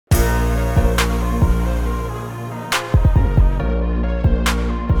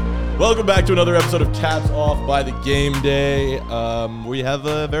Welcome back to another episode of Caps Off by the Game Day. We have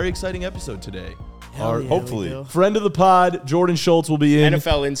a very exciting episode today. Hopefully. Friend of the pod, Jordan Schultz, will be in.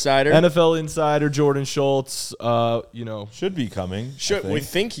 NFL Insider Jordan Schultz. Should be coming. We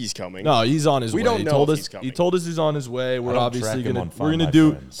think he's coming. No, he's on his way. We don't know if he's coming. He told us he's on his way. We're obviously gonna bring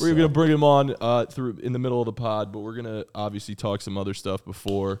him on through in the middle of the pod, but we're gonna obviously talk some other stuff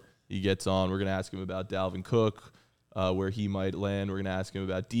before he gets on. We're gonna ask him about Dalvin Cook, where he might land. We're gonna ask him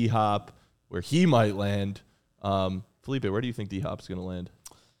about DHop, where he might land. Felipe, where do you think DHop's gonna land?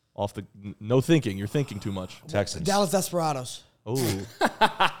 No thinking. You're thinking too much. Texans. Dallas Desperados. Oh,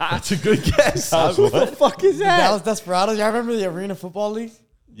 that's a good guess. Who the fuck is that? Dallas Desperados. Y'all remember the Arena Football League?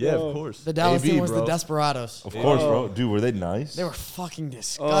 Yeah, of course. The Dallas team was the Desperados. Of course, bro. Dude, were they nice? They were fucking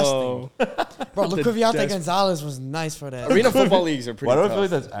disgusting. Bro, Lucaviante Gonzalez was nice for that. Arena Football Leagues are pretty Why do I tough. feel like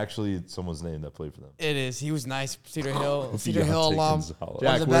that's actually someone's name that played for them? It is. He was nice. Cedar Hill alum. Gonzalez. One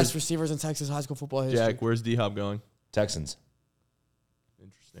of the best receivers in Texas high school football history. Jack, where's D-Hop going? Texans.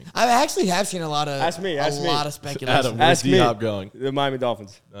 Interesting. I actually have seen a lot of lot of speculation. Adam, where's Ask me. D-Hop going? The Miami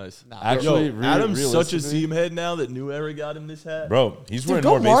Dolphins. Nice. Actually, Adam's such a seam head now that New Era got him this hat. Bro, he's wearing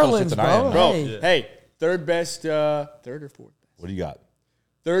go more baseball shit Marlins, than I am. bro. Hey, third best, third or fourth? What do you got?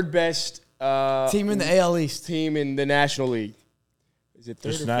 Third best Team in the AL East. team in the National League. Is it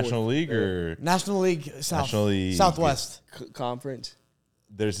third Just or National fourth? League or National League South. National League Southwest. Conference?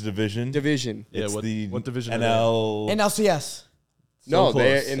 there's a division? Division. Yeah, It's what division? NL. NLCS. No, close.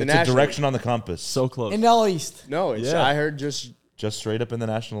 they're in the It's a National direction on the compass. So close. NL East. No, it's Yeah. I heard just straight up in the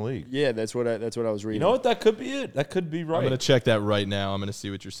National League. yeah. That's what I was reading. You know what? That could be it. That could be right. I'm gonna check that right now. I'm gonna see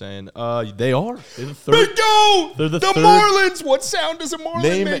what you're saying. They are. They're the third. Bingo! They're the the third. Marlins. What sound does a Marlin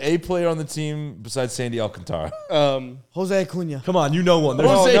Name make? a player on the team besides Sandy Alcantara. Jose Acuna. Come on, you know one. There's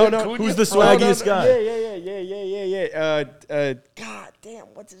No. Who's the swaggiest guy? Yeah. God damn,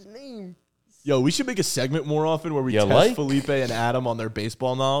 what's his name? Yo, we should make a segment more often where we You test like? Felipe and Adam on their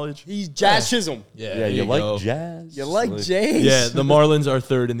baseball knowledge. He's Jazz Chisholm. Yeah, Yeah, you like go. jazz? You like Jays? Yeah, the Marlins are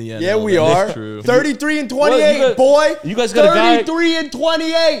third in the NL. Yeah, we That's are. true. 33 and 28, Well, you got- boy. you guys got a guy- 33 and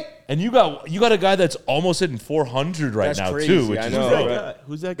 28. And you got a guy that's almost hitting 400 right That's now crazy, too, which I is know, great. right?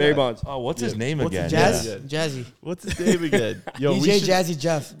 Who's that guy? Barry Bonds. Oh, what's his name What's again? his Jazz? Yeah. Jazzy. What's his name again? Yo, DJ Jazzy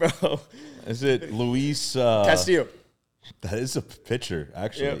Jeff. Bro. Is it Luis Castillo. That is a pitcher,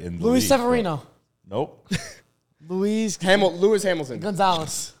 actually. Yep. In the Luis league, Severino. but- Nope. Lewis Hamilton.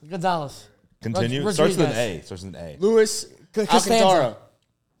 Gonzalez. Continue. Rodriguez. Starts with an A. Starts with an A. Louis Costanza. Alcantara.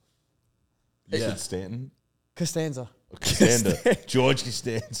 You Yeah. said Stanton? Costanza. Costanza. George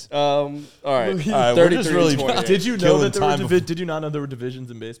Costanza. All right. Louis. All right, we're just 33 really and 28. Did you know killing that there were time Did you not know there were divisions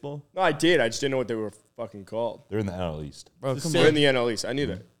in baseball? No, I did. I just didn't know what they were fucking called. They're in the NL East. Bro, come They're on. in the NL East. I knew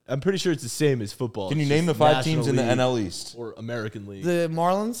that. I'm pretty sure it's the same as football. Can you It's name the just 5 National teams in the League NL East? or American League? The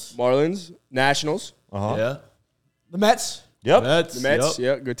Marlins. Marlins, Nationals, Uh-huh. Yeah. The Mets. Yep. Mets. the Mets.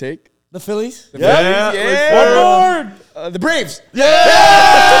 Yep. Yeah, good take. The Phillies. Yeah. Yeah. One more. The Braves.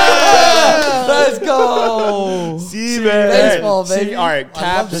 Let's go. See, man. Baseball, baby. See, all right, I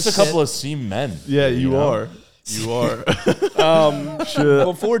Cap. love this Just a couple shit. of seam men. Yeah, you know? are. You are.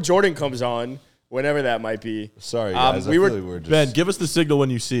 Before Jordan comes on, whenever that might be. Sorry, guys. we I were- feel like we're just... Ben, give us the signal when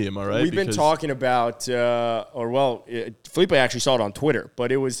you see him, all right? We've been Because- talking about, Felipe actually saw it on Twitter,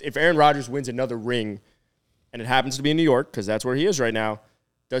 but it was if Aaron Rodgers wins another ring, and it happens to be in New York, because that's where he is right now,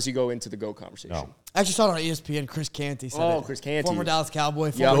 does he go into the GOAT conversation? No. I actually saw it on ESPN. Chris Canty said Oh, it. Chris Canty. Former Dallas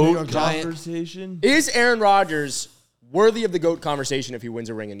Cowboy, Yeah. former New GOAT York Giant. conversation? Is Aaron Rodgers worthy of the GOAT conversation if he wins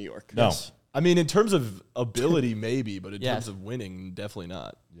a ring in New York? No. I mean, in terms of ability, maybe, but in Yes. terms of winning, definitely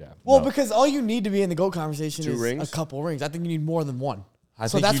not. Yeah. Well, no. because all you need to be in the GOAT conversation 2 is rings? a couple rings. I think you need more than one. I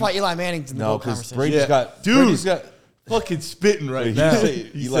So think that's you- why Eli Manning's in the No, GOAT because conversation. Brady's Yeah. got... Dude. Brady's got... Fucking spitting right Wait, now. you say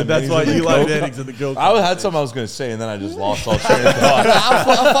He Eli said that's why Manning's in the Eli GOAT? Manning's in the GOAT. I had something I was going to say, and then I just lost all train of thought. I'm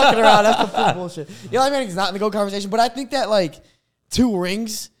fucking around. That's complete bullshit. Eli Manning's not in the GOAT conversation, but I think that, like, 2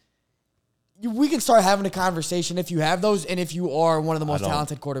 rings, we can start having a conversation if you have those and if you are one of the most don't.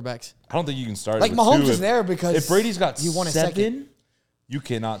 talented quarterbacks. I don't think you can start Like, with Mahomes 2 is there because if Brady's got he won a 7, second. you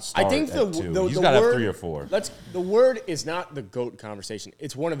cannot start I think at 2. He's the got to have word, 3 or 4. The word is not the GOAT conversation.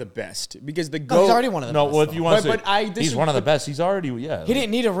 It's one of the best because the No, GOAT. he's already one of the No, best. well, if you want to But I say he's disagree- one of the best, he's already, yeah. He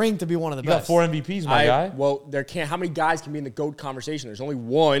didn't need a ring to be one of the You got best. 4 MVPs, my guy. Well, there can't. How many guys can be in the GOAT conversation? There's only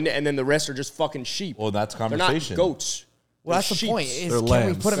one, and then the rest are just fucking sheep. Well, that's They're conversation. not goats. Well, that's They're the point. sheeps. Is They're can we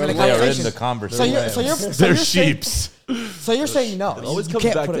lambs. put him in a They're They are in conversation? the So conversation. They're saying, sheeps. So you're saying no. always you comes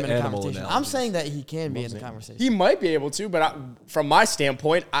can't back put to him in a animal conversation. I'm analogies. saying that he can be in the conversation. He might be able to, but from my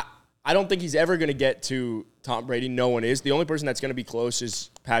standpoint, I don't think he's ever going to get to Tom Brady. No one is. The only person that's going to be close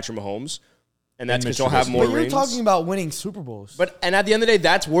is Patrick Mahomes. And that's because they'll have more rings. But you're talking about winning Super Bowls. And at the end of the day,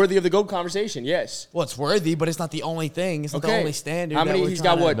 that's worthy of the GOAT conversation, yes. Well, it's worthy, but it's not the only thing. It's not the only standard. How many? He's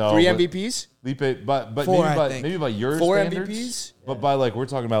got, what, 3 MVPs? But four, maybe by your 4 standards. MVPs? But by, like, we're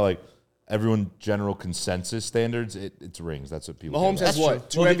talking about, like, everyone general consensus standards, it's rings. That's what people Mahomes has what?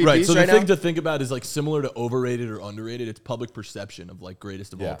 2 MVPs right. So the right thing now? to think about is like similar to overrated or underrated. It's public perception of like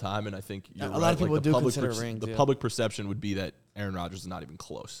greatest of all time, and I think you're a lot of people like, do consider rings. The public perception would be that Aaron Rodgers is not even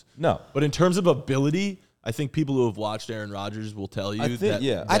close. No, but in terms of ability, I think people who have watched Aaron Rodgers will tell you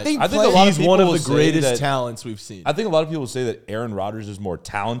that I think a lot he's one of the greatest talents we've seen. I think a lot of people say that Aaron Rodgers is more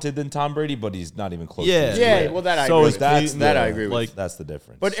talented than Tom Brady, but he's not even close. Well, that I agree with. That I agree with. Like, that's the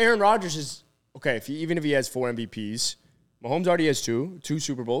difference. But Aaron Rodgers is okay. Even if he has 4 MVPs, Mahomes already has 2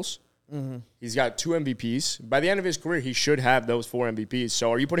 Super Bowls. Mm-hmm. He's got 2 MVPs. By the end of his career, he should have those 4 MVPs.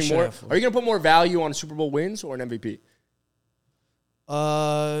 So, are you putting more? Are you going to put more value on Super Bowl wins or an MVP?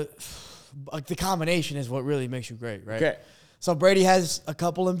 The combination is what really makes you great, right? Okay. So Brady has a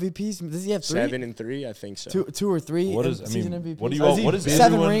couple MVPs. Does he have 3? 7 and 3, I think so. Two or 3 season MVPs. MVPs. What is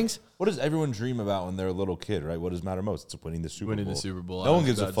 7 rings? What does everyone dream about when they're a little kid, right? What does matter most? It's winning the Super Bowl. No one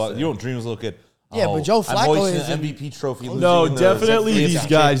gives a fuck. You don't dream as a little kid. Yeah, but Joe Flacco is an MVP trophy. No, definitely these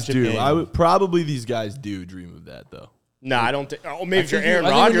guys do. Probably these guys do dream of that though. No, I don't think. Oh, maybe if you're Aaron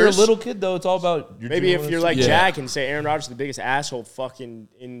Rodgers. When you're a little kid, though, it's all about. Maybe if you're like Jack and say Aaron Rodgers is the biggest asshole fucking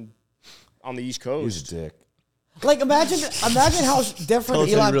on the East Coast. He's a dick. Like imagine how different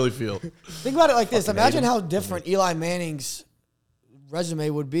Eli. You really feel. Think about it like this. Imagine how different Eli Manning's resume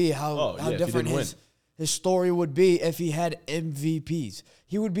would be. How different his story would be if he had MVPs.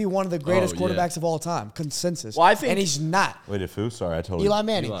 He would be one of the greatest quarterbacks of all time, consensus. Well, I think, and he's not. Wait, if who? Sorry, I totally. Eli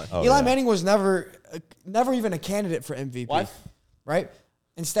Manning. Eli Manning was never even a candidate for MVP. What? Right?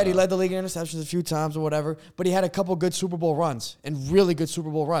 Instead, he led the league in interceptions a few times or whatever, but he had a couple good Super Bowl runs and really good Super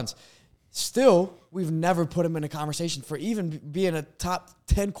Bowl runs. Still, we've never put him in a conversation for even being a top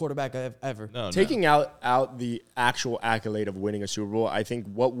 10 quarterback ever. Taking out the actual accolade of winning a Super Bowl, I think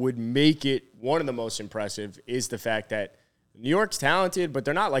what would make it one of the most impressive is the fact that New York's talented, but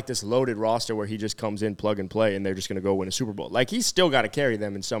they're not like this loaded roster where he just comes in, plug and play, and they're just going to go win a Super Bowl. Like, he's still got to carry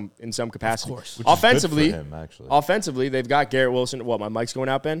them in some capacity. Of course. Which offensively, is good for him, actually. Offensively, they've got Garrett Wilson. What, my mic's going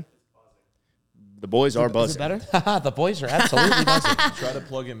out, Ben? The boys are buzzing. Is it better? The boys are absolutely buzzing. Try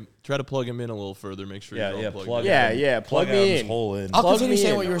to plug him in a little further. Make sure you don't plug him. Plug me in. I'll continue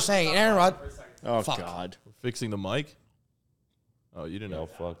saying what you were saying. Aaron Rodgers. Oh, God. We're fixing the mic? Oh, you didn't know. All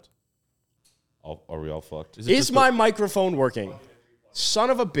fucked. Are we all fucked? Is my microphone working?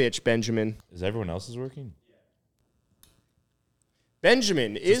 Son of a bitch, Benjamin. Is everyone else's working?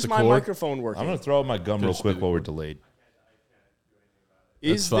 Benjamin, is my microphone working? I'm going to throw out my gum real quick while we're delayed.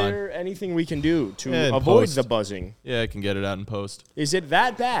 Is there anything we can do to avoid the buzzing? Yeah, I can get it out in post. Is it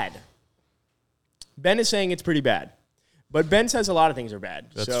that bad? Ben is saying it's pretty bad. But Ben says a lot of things are bad.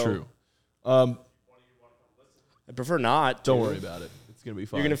 That's true. I prefer not. Don't worry about it. It's going to be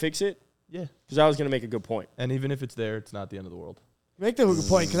fine. You're going to fix it? Yeah. Because I was going to make a good point. And even if it's there, it's not the end of the world. Make the good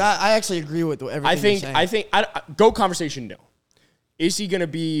point, because I actually agree with everything you're saying. GOAT conversation, no. Is he going to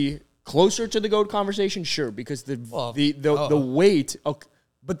be closer to the GOAT conversation? Sure, because the weight. Okay,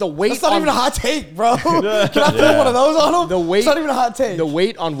 but the weight. That's not even a hot take, bro. Can I put one of those on him? The weight. It's not even a hot take. The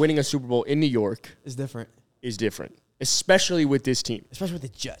weight on winning a Super Bowl in New York is different. Especially with this team. Especially with the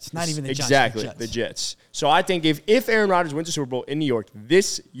Jets. Not even the Giants. Exactly, the Jets. So I think if Aaron Rodgers wins a Super Bowl in New York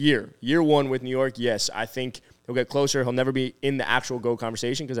this year 1 with New York, yes, I think he'll get closer. He'll never be in the actual GOAT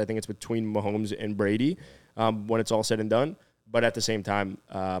conversation because I think it's between Mahomes and Brady when it's all said and done. But at the same time,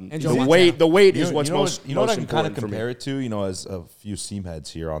 the weight is what's most important. You know what I can kind of compare it to? As a few seam heads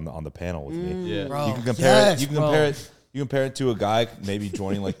here on the panel with me. Yeah. Bro. You can compare it. You can compare it to a guy maybe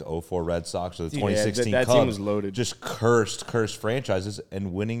joining like the 04 Red Sox or the 2016 that Cubs. team was loaded. Just cursed franchises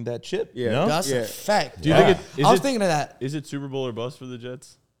and winning that chip. Yeah, you know? That's a fact. Do you think I was thinking of that. Is it Super Bowl or bust for the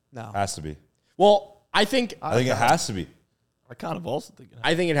Jets? No. Has to be. Well, I think it has to be. I kind of also think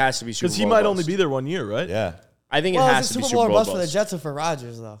it has to be Super Bowl. Because he might only be there 1 year, right? Yeah. I think it has to be Super Bowl or bust for the bust. Jets or for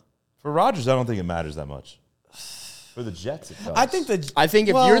Rodgers, though? For Rodgers, I don't think it matters that much. For the Jets, it does. I think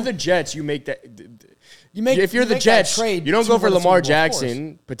if you're the Jets, you make that. If you're the Jets, trade you don't go for the Lamar Super Bowl,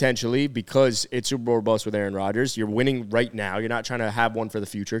 Jackson potentially because it's Super Bowl or bust with Aaron Rodgers. You're winning right now. You're not trying to have one for the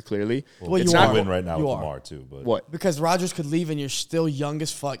future. Clearly, it's not win right now with Lamar too. But what? Because Rodgers could leave and you're still young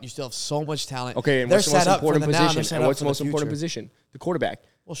as fuck. You still have so much talent. Okay, and they're what's the most set up important for the now, position? they're set And up what's the for most important future. position? The quarterback.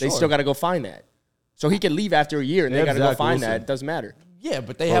 Well, They sure. still got to go find that. So he could leave after a year, and they got to go find that. It doesn't matter. Yeah,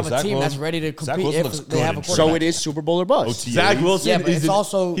 but they have a team that's ready to compete if they have a quarterback. So it is Super Bowl or bust. Zach Wilson. Yeah, but it's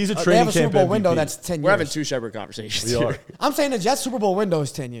also he's a they training have a Super camp Bowl MVP. window that's 10 years. We're having two separate conversations. We are. Here. I'm saying the Jets Super Bowl window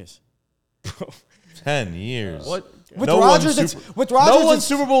is 10 years. 10 years. What? With Rodgers, no one's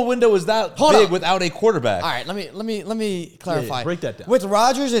Super Bowl window is that big without a quarterback. All right, let me clarify. Yeah, break that down. With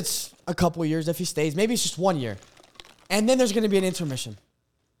Rodgers, it's a couple of years if he stays. Maybe it's just 1 year, and then there's going to be an intermission.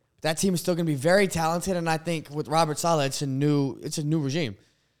 That team is still going to be very talented, and I think with Robert Saleh, it's a new regime.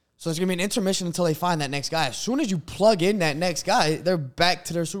 So it's going to be an intermission until they find that next guy. As soon as you plug in that next guy, they're back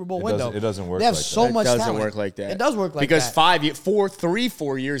to their Super Bowl window. It doesn't work. They have so much talent. It doesn't work like that. It does work like because that.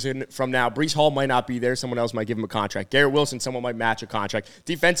 4 years from now, Breece Hall might not be there. Someone else might give him a contract. Garrett Wilson, someone might match a contract.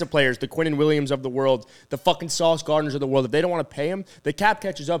 Defensive players, the Quinnen Williams of the world, the fucking Sauce Gardners of the world, if they don't want to pay him, the cap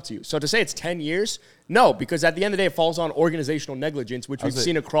catches up to you. So to say it's 10 years, no, because at the end of the day, it falls on organizational negligence, which we've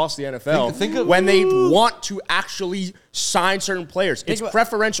seen across the NFL. When they want to actually sign certain players, it's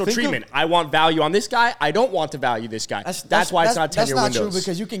preferential treatment. I want value on this guy. I don't want to value this guy. That's why it's not 10-year windows. That's not true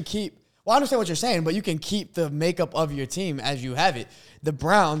because you can keep – well, I understand what you're saying, but you can keep the makeup of your team as you have it. The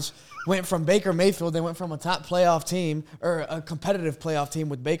Browns went from Baker Mayfield. They went from a top playoff team or a competitive playoff team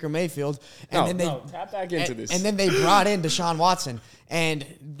with Baker Mayfield. And tap back into this. And then they brought in Deshaun Watson. And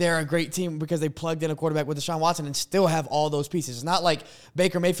they're a great team because they plugged in a quarterback with Deshaun Watson and still have all those pieces. It's not like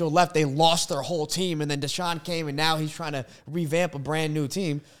Baker Mayfield left, they lost their whole team, and then Deshaun came, and now he's trying to revamp a brand new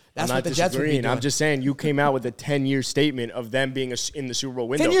team. That's what the Jets would be doing. I'm just saying you came out with a 10-year statement of them being in the Super Bowl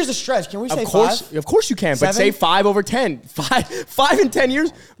window. 10 years is a stretch. Can we say 5? Of course you can, 7? but say 5 over 10. 5 in 10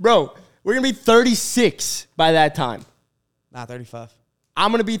 years? Bro, we're going to be 36 by that time. Nah, 35.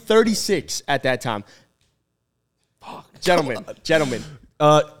 I'm going to be 36 at that time. Fuck. Gentlemen.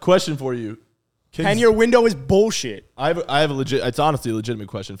 Question for you. 10-year window is bullshit. I have a legit. It's honestly a legitimate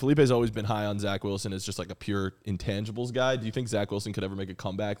question. Felipe's always been high on Zach Wilson as just like a pure intangibles guy. Do you think Zach Wilson could ever make a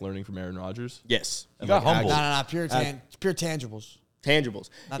comeback learning from Aaron Rodgers? Yes. He got humbled. No. Pure tangibles. Tangibles.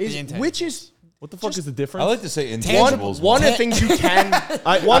 Not the intangibles. Which is... What the fuck is the difference? I like to say intangibles. One are things you can.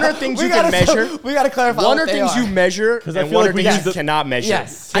 One are things you can measure. We got to clarify. One are things you measure, and one are things you cannot measure.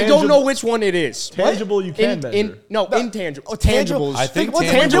 Yes. I don't know which one it is. Tangible you can measure. Intangible. Tangibles. I think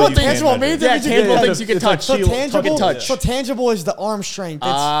tangible means. Yeah, tangible things you can touch. So tangible is the arm strength.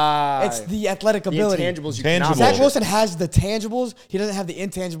 It's the athletic ability. Intangibles you cannot Zach measure. Wilson has the tangibles. He doesn't have the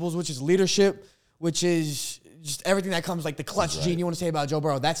intangibles, which is leadership, which is just everything that comes like the clutch gene you want to say about Joe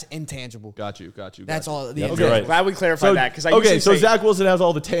Burrow. That's intangible. Got you. That's all. Okay, right. Glad we clarified that because so Zach Wilson has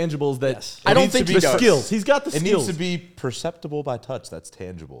all the tangibles that. Yes. I don't think he does. Skills. He's got the skills. It needs to be perceptible by touch. That's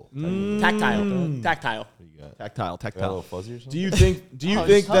tangible. Tactile. Tactile. A little fuzzy or something? Do you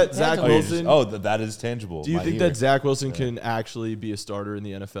think that Zach Wilson? That is tangible. Do you think that Zach Wilson can actually be a starter in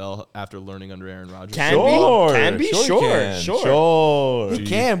the NFL after learning under Aaron Rodgers? Can be. Sure. He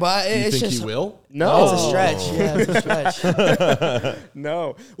can, but it's think just he will. No, it's a stretch. Yeah, it's a stretch.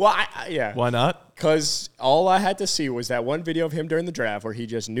 No. Well, yeah. Why not? Because all I had to see was that one video of him during the draft where he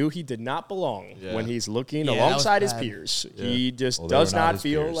just knew he did not belong when he's looking alongside his peers. Yeah. He just does not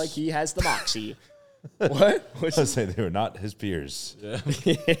feel like he has the moxie. What? I was saying they were not his peers. Yeah.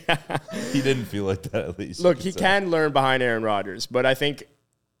 He didn't feel like that at least. Look, he can learn behind Aaron Rodgers, but I think,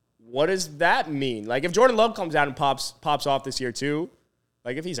 what does that mean? Like, if Jordan Love comes out and pops off this year too,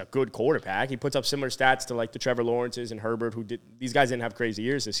 like if he's a good quarterback, he puts up similar stats to like the Trevor Lawrences and Herbert, these guys didn't have crazy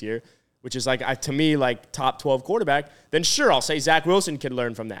years this year, which is like, to me, like top 12 quarterback, then sure, I'll say Zach Wilson can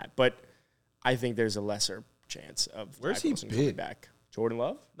learn from that. But I think there's a lesser chance of Zach Wilson coming back. Jordan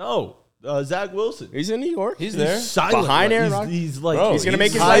Love? No. Zach Wilson. He's in New York. He's there. Silent. Behind Aaron Rodgers. He's like, he's going to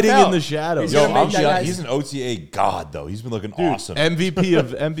make his hiding life out. in the shadows. He's an OTA god, though. He's been looking awesome. MVP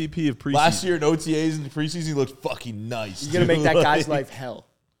of preseason. Last year in OTAs and preseason, he looked fucking nice. He's going to make that guy's life hell.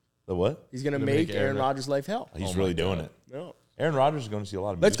 The what? He's going to make Aaron Rodgers' life hell. He's really doing it. No. Aaron Rodgers is going to see a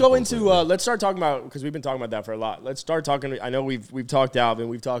lot of. Let's go into. Let's start talking about, because we've been talking about that for a lot. Let's start talking. I know we've talked Dalvin,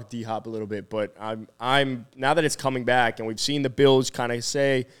 we've talked DHop a little bit, but I'm now that it's coming back and we've seen the Bills kind of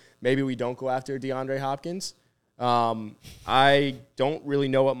say maybe we don't go after DeAndre Hopkins. I don't really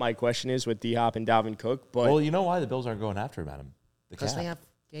know what my question is with DHop and Dalvin Cook, but well, you know why the Bills aren't going after him, Adam? Because they have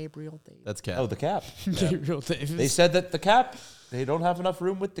Gabriel Davis. That's cap. Oh, the cap. Gabriel Davis. They said that the cap. They don't have enough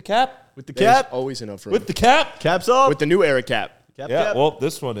room with the cap. With the cap, there's always enough room. With the cap, caps off. With the new era cap. Cap. Well,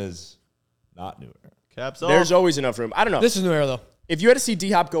 this one is not new era. Caps off. There's always enough room. I don't know. This is new era though. If you had to see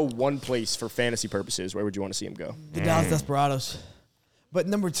DHop go one place for fantasy purposes, where would you want to see him go? The Dallas Desperados. But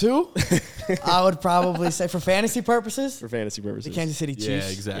number 2, I would probably say for fantasy purposes. For fantasy purposes. The Kansas City Chiefs.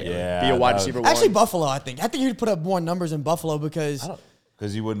 Yeah, exactly. Yeah, be a wide receiver one. Actually, Buffalo, I think. I think you'd put up more numbers in Buffalo because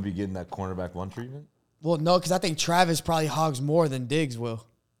you wouldn't be getting that cornerback one treatment. Well, no, because I think Travis probably hogs more than Diggs will.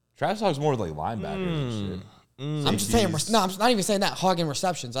 Travis hogs more like linebackers and shit. I'm just saying. No, I'm not even saying that. Hogging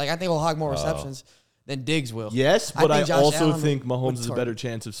receptions. Like I think he'll hog more receptions than Diggs will. Yes, but I also Allen think Mahomes has a better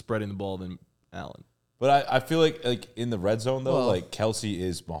chance of spreading the ball than Allen. But I feel like in the red zone, though, like Kelsey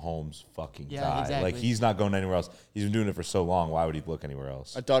is Mahomes' fucking guy. Exactly. Like, he's not going anywhere else. He's been doing it for so long. Why would he look anywhere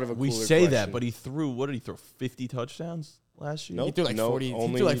else? I thought of a We cooler say question. that, but he threw, what did he throw, 50 touchdowns last year? Nope. He threw like 40. Only,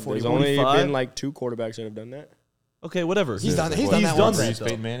 he threw like 40. There's only 45? been like 2 quarterbacks that have done that. Okay, whatever. He's done that. He's He's done done that.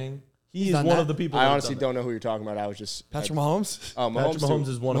 Peyton Manning? He's done one that. of the people. I honestly don't know who you're talking about. I was just Patrick Mahomes? Oh, Patrick Mahomes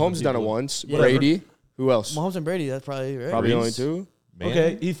is one of the Mahomes done it people. once. Yeah. Brady. Who else? Mahomes and Brady, that's probably right. Probably only Reese. 2. Manning?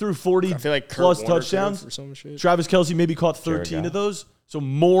 Okay, he threw 40 I feel like Kurt plus Warner touchdowns. or some shit. Travis Kelce maybe caught 13 Jared of those. So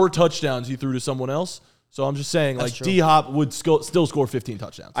more touchdowns he threw to someone else. So I'm just saying, like, D-Hop would still score 15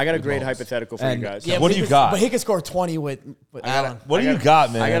 touchdowns. I got a great hypothetical for And- you guys. Yeah, What but do you he could- got? But he could score 20 with Allen. What do you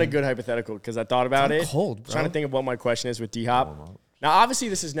got, man? I got a good hypothetical because I thought about it. cold, bro. Trying to think of what my question is with D-Hop. Now, obviously,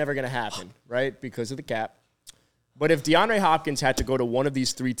 this is never going to happen, right, because of the cap. But if DeAndre Hopkins had to go to one of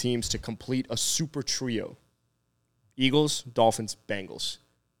these 3 teams to complete a super trio, Eagles, Dolphins, Bengals,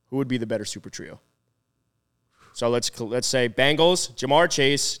 who would be the better super trio? So let's say Bengals, Jamar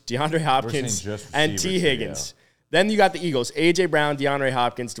Chase, DeAndre Hopkins, and T. Higgins. Then you got the Eagles, A.J. Brown, DeAndre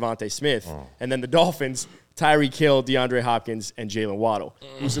Hopkins, Devontae Smith. And then the Dolphins, Tyreek Hill, DeAndre Hopkins, and Jalen Waddle.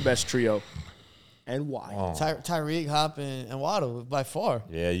 Who's the best trio and why? Tyreek, Hop, and Waddle by far.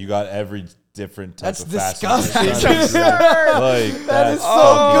 Yeah, you got every different type That's of facet. disgusting. Like, That is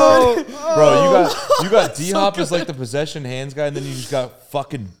so good. Bro, you got D-Hop as like the possession hands guy, and then you just got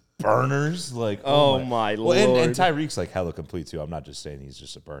fucking burners. Like, Oh my Well, and Lord. Tyreek's like hella complete too. I'm not just saying he's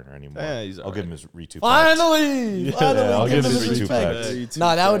just a burner anymore. Yeah, I'll give him his re-2 Finally! I'll give him his his respect. respect.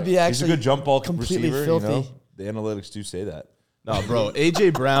 Nah, that would be He's a actually good jump ball completely receiver. filthy. You know? The analytics do say that. No, bro. A.J.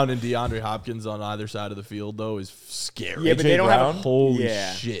 Brown and DeAndre Hopkins on either side of the field, though, is scary. Yeah, but they don't have Brown? a Holy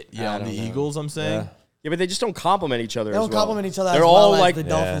Yeah. shit. I Yeah, on don't the know. Eagles, I'm saying. Yeah, but they just don't compliment each other. They don't compliment each other They're as all well like as the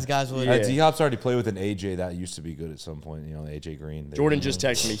Dolphins guys would. Yeah. D-Hop's already played with an AJ that used to be good at some point. You know, AJ Green. Jordan just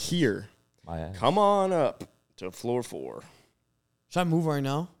texted me here. My ass. Come on up to floor 4. Should I move right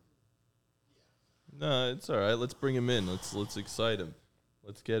now? No, it's all right. Let's bring him in. Let's excite him.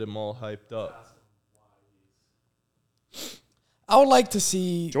 Let's get him all hyped up. I would like to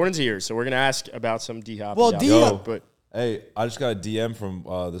see. Jordan's here, so we're gonna ask about some D-Hop. Well, and D-Hop- but Hey, I just got a DM from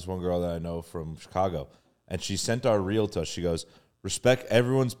this one girl that I know from Chicago, and she sent our reel to us. She goes, "Respect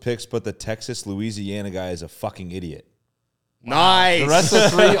everyone's picks, but the Texas Louisiana guy is a fucking idiot." nice. The rest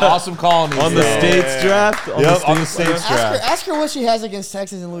of 3 awesome colonies On the though. States draft? On the States draft. Ask her what she has against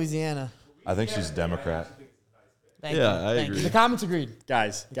Texas and Louisiana. I think she's a Democrat. Thank Yeah, you. I Thank agree. you. The comments agreed.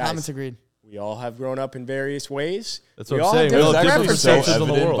 guys, Comments agreed. we all have grown up in various ways. That's we what I'm all saying. have We all different have different so perspectives on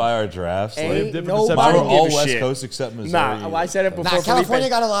the evident world. by our drafts. Ain't Like, different nobody perceptions. we're all give a West shit. Coast except Missouri. Nah, I said it before. Nah, California Felipe.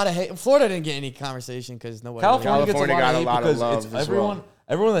 got a lot of hate. Florida didn't get any conversation because nobody. California gets California a lot got of a hate lot of because love it's as well.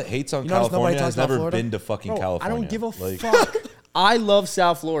 everyone that hates on You notice nobody California talks has about never Florida? been to fucking Bro, California. I don't give a Like, fuck. I love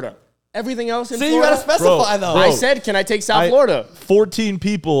South Florida. Everything else in See, you Florida. gotta specify Bro, though. I said, can I take South I- Florida? 14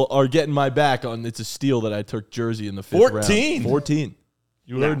 people are getting my back on it's a steal that I took Jersey in the 5th round. 14? 14.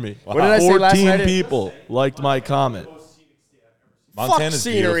 You heard me. What did I say last 14 night? people liked my comment. Montana's Fuck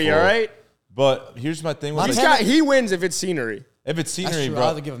scenery, beautiful. all right? But here's my thing with He wins if it's scenery. if it's scenery, true. bro. I'll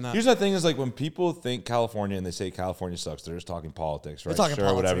have to give 'em that. Here's my thing is like when people think California and they say California sucks, they're just talking politics, right? talking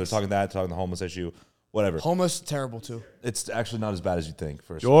Whatever. They're politics. talking that, talking the homeless issue, whatever. Homeless terrible too. It's actually not as bad as you think.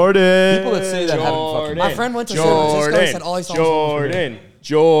 First, Jordan. people that say that haven't fucking. My friend went to San Francisco. He said all he saw was homeless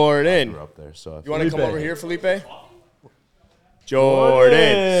Jordan. grew up there, so You want to come Felipe. over here, Felipe?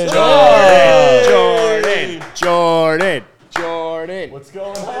 Jordan. What's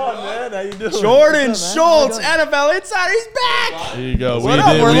going on, man? How you doing? Jordan Schultz, NFL Insider. He's back. There you go. What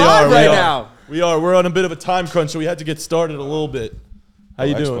up? We're live right now. We are. We're on a bit of a time crunch, so we had to get started a little bit. How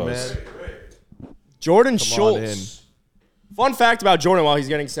you doing, Expos. man? Jordan on Schultz. Fun fact about Jordan while he's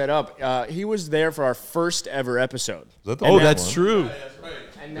getting set up. He was there for our first ever episode. Is that the Oh, last that's one? true.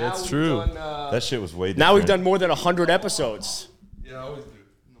 And now That's we've true. done, That shit was way. now we've different. done more than 100 episodes. Yeah, I always do.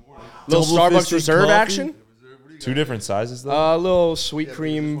 In the morning. Little Double Starbucks fisted Reserve coffee? action. 2 different sizes though. A little sweet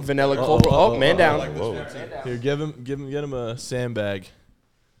cream vanilla cold brew. Oh, man down. Whoa. Here, get him a sandbag.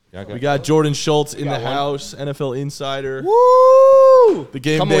 Yeah, okay. We got Jordan Schultz in the house, NFL Insider, Woo! the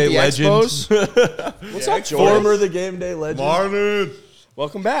game Come day with the legend, Expos. What's up, Jordan? former the game day legend. Marlon!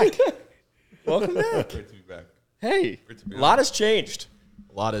 Welcome back. Welcome back. Great to be back. Hey, to be a lot has changed.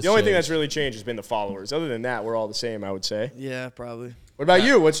 A lot of The only thing that's really changed has been the followers. Other than that, we're all the same, I would say. Yeah, probably. What about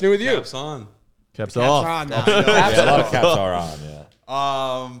you? What's new with you? Caps on. kept off. Yeah, a lot of caps are on.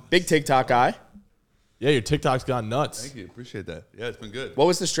 Yeah. Big TikTok guy. Yeah, your TikTok's gone nuts. Thank you. Appreciate that. Yeah, it's been good. What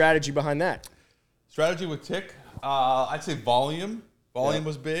was the strategy behind that? Strategy with Tick, I'd say volume. Volume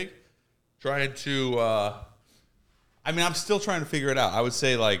was big. trying to. I mean, I'm still trying to figure it out. I would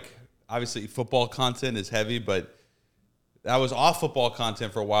say, like, obviously, football content is heavy, but I was off football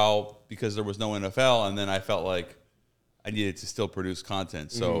content for a while because there was no NFL, and then I felt like I needed to still produce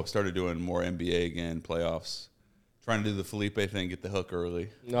content, so started doing more NBA again, playoffs. Trying to do the Felipe thing, get the hook early.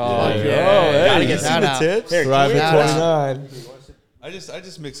 Gotta get Shout some out. tips. Drive Shout at 29. I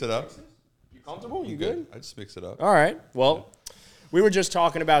just mix it up. You comfortable? You good? I just mix it up. All right. Well, we were just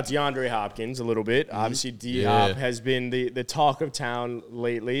talking about DeAndre Hopkins a little bit. Obviously, DHop has been the talk of town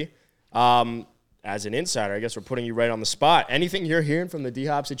lately. As an insider, I guess we're putting you right on the spot. Anything you're hearing from the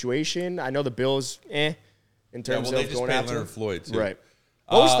DHop situation? I know the Bills, in terms they of just going paid after Leonard Floyd too. Right.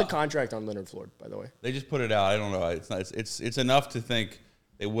 What was the contract on Leonard Floyd, by the way? They just put it out. I don't know. It's not. It's enough to think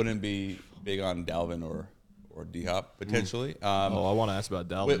they wouldn't be big on Dalvin or DHop potentially. I want to ask about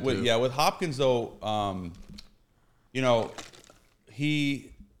Dalvin. With Hopkins though,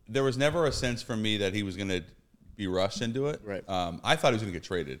 there was never a sense for me that he was going to be rushed into it. Right. I thought he was going to get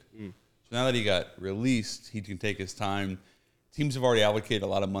traded. So now that he got released, he can take his time. Teams have already allocated a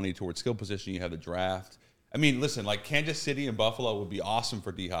lot of money towards skill position. You have the draft. I mean, listen, like Kansas City and Buffalo would be awesome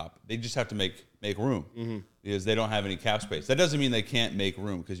for DHop. They just have to make room because they don't have any cap space. That doesn't mean they can't make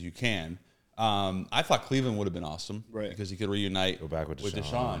room because you can. I thought Cleveland would have been awesome because he could reunite Go back with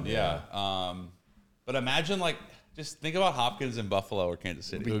Deshaun. Yeah. But imagine, like, just think about Hopkins in Buffalo or Kansas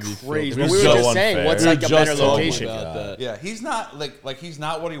City. It'd be crazy. It'd We be were so just saying, unfair. what's We like were a better just talking location? about that. Yeah, he's not like he's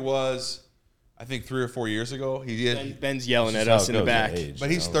not what he was. I think 3 or 4 years ago. Ben's yelling at us in the back.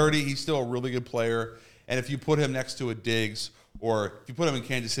 But he's 30. He's still a really good player. And if you put him next to a Diggs, or if you put him in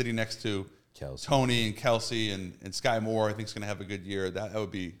Kansas City next to Kelsey. Tony and Kelsey and Sky Moore, I think he's going to have a good year.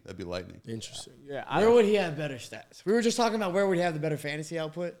 That'd be lightning. Interesting. Yeah. Where would he have better stats? We were just talking about where would he have the better fantasy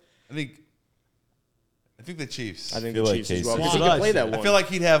output. I think the Chiefs. I think feel the like Chiefs as well. Casey- Because he can play that one. I feel like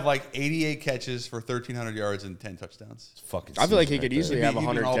he'd have like 88 catches for 1,300 yards and 10 touchdowns. Fucking I feel like he season could right easily there. have He'd be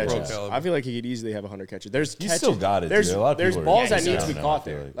 100 all-pro catches. caliber. I feel like he could easily have 100 catches. There's He's catches. still got it, There's dude. A lot of there's people are balls that getting need to be down caught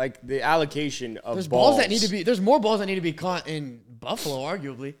now, I there. feel Like the allocation of There's balls. balls that need to be. There's more balls that need to be caught in Buffalo,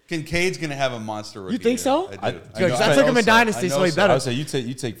 arguably. Kincaid's going to have a monster rookie You think year. so? I do. Good, 'cause I took him in Dynasty, so he I better. would say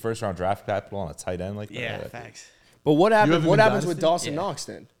you take first round draft capital on a tight end like that. Yeah, facts. But what have happens? him What in happens with Dynasty? Dawson Knox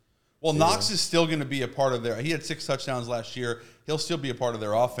then? Well, Knox is still going to be a part of he had 6 touchdowns last year. He'll still be a part of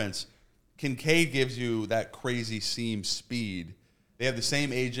their offense. Kincaid gives you that crazy seam speed. They have the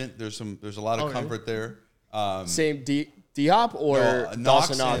same agent. There's a lot of comfort there. Same DHop or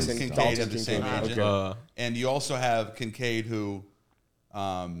Dawson Knox and Kincaid Dalton have the same Kincaid? agent. And you also have Kincaid, who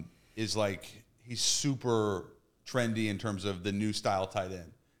is like, he's super trendy in terms of the new style tight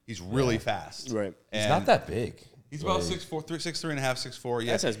end. He's really fast. Right. He's not that big. He's about 6'4", 6'3" and a half, 6'4".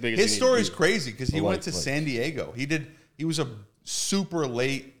 Yeah, That's as big as his he story needs is to be. crazy because he But went to San Diego. He was a super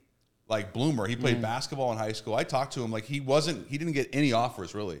late bloomer. He played basketball in high school. I talked to him like he didn't get any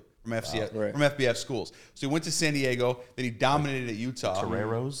offers really from FBS schools. So he went to San Diego. Then he dominated at Utah.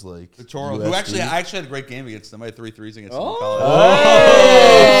 Toreros, like Toro, who I actually had a great game against them. I had 3 threes against them in college.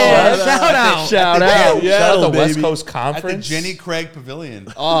 Shout out. Shout out. shout out the baby. West Coast At the Conference. Jenny Craig Pavilion.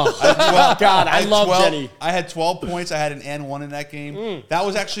 Oh, God, I love Jenny. I had 12 points. I had an N1 in that game. That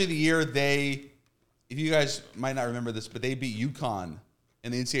was actually the year if you guys might not remember this, but they beat UConn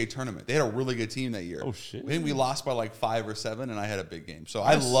in the NCAA tournament. They had a really good team that year. Oh, shit. I think we lost by like 5 or 7, and I had a big game. So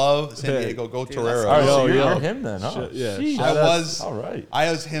I love San Diego. Go Toreros. All right, so yo. you're him then, huh? Yeah. Sheesh. I all right.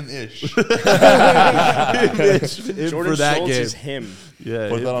 was him-ish. For Jordan that Schultz game. is him. Yeah,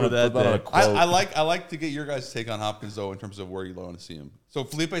 Put that on a day. quote. I like to get your guys' take on Hopkins, though, in terms of where you want to see him. So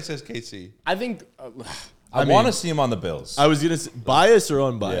Felipe says KC. I think I want to see him on the Bills. I was gonna say, biased or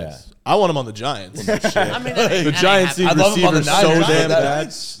unbiased. Yeah. I want him on the Giants. I mean, The Giants need I love him on the receivers so Niners. damn That-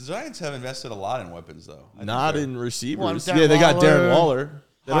 bad. Giants have invested a lot in weapons, though. I think Not they're- in receivers. Well, Darren Yeah, they got Darren Waller. Waller.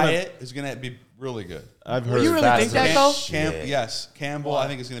 They don't have- Hyatt is going to be really good. I've heard. You really That's think that it. though? Yes, Campbell. I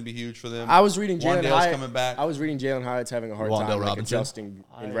think is going to be huge for them. I was reading Jalen Wandale's Hyatt. coming back. I was reading Jalen Hyatt's having a hard Wandale time Robinson. adjusting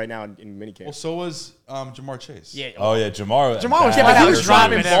right now in minicamp. Well, so was Jamar Chase. Yeah. Oh yeah, Jamar. Jamar was Yeah, but He he was was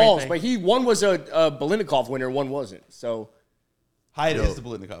dropping dropping balls. everything. But one was a Belinikov winner, one wasn't. So Hyatt is the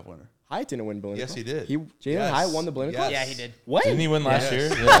Blitnikoff winner. Hyatt didn't win Belinikov. Yes, he did. Jalen Yes. Hyatt won the Belinikov? Yes. Yeah, he did. What? Didn't he win last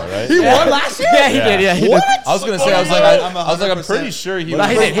Yes. year? Yeah, right. He won last year? Yeah, he did. Yeah, he did. I was gonna say, I was like, I'm I was like, I'm 100%. pretty sure he. No, was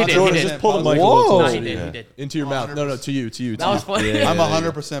he did. He did. Jordan, He just did. pull the mic a Whoa. little No, closer. he did. He did. Into your mouth. No, to you. To you. That was funny. Yeah. I'm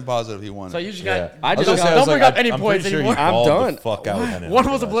 100% positive he won. So you just Yeah. got. I was just gonna say, I don't was bring like, up any I'm points pretty sure he anymore. I'm balled done. The fuck out in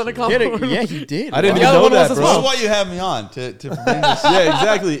One was a last year. Belinikov. Yeah, he did. I didn't The even other know one was that, as bro. This is well. why you have me on to bring this. Yeah,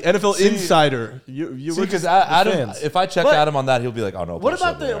 exactly. NFL Insider. You See, were because just Adam, fans. if I check But- Adam on that, he'll be like, "Oh no." What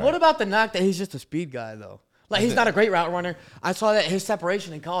about the knock that he's just a speed guy though? Like, he's not a great route runner. I saw that his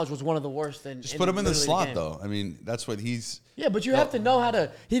separation in college was one of the worst. Just put him in the slot, though. I mean, that's what he's. Yeah, but you have to know how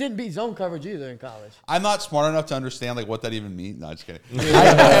to. He didn't beat zone coverage either in college. I'm not smart enough to understand like what that even means. No, just kidding.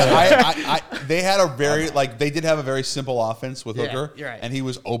 They had a very they did have a very simple offense with Hooker, you're right. and he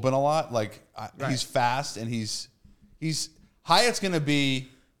was open a lot. He's fast, and he's Hyatt's going to be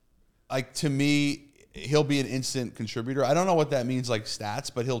to me. He'll be an instant contributor. I don't know what that means stats,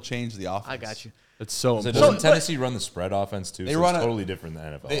 but he'll change the offense. I got you. It's so important. Doesn't Tennessee run the spread offense too? They run totally different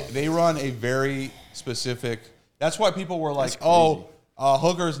than the NFL. They run a very specific. That's why people were like,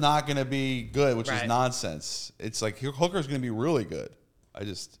 Hooker's not going to be good, which is nonsense. It's like Hooker's going to be really good.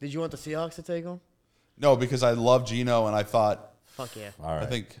 Did you want the Seahawks to take him? No, because I love Geno, and I thought, fuck yeah. All right. I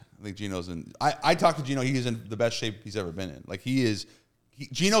think Geno's in. I talked to Geno. He is in the best shape he's ever been in.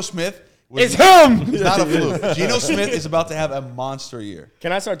 Geno Smith. It's him. It's not a fluke. Geno Smith is about to have a monster year.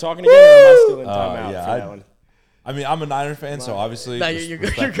 Can I start talking again, or am I still in timeout for that one? I mean, I'm a Niner fan, so obviously. No, you're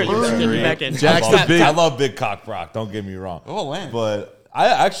good. You're back in. I love Big Cock Brock. Don't get me wrong. Oh, Lance. But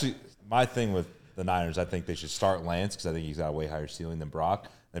my thing with the Niners, I think they should start Lance because I think he's got a way higher ceiling than Brock.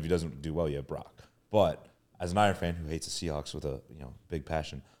 And if he doesn't do well, you have Brock. But as a Niner fan who hates the Seahawks with a big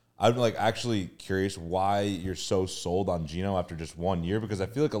passion, I'm actually curious why you're so sold on Geno after just 1 year, because I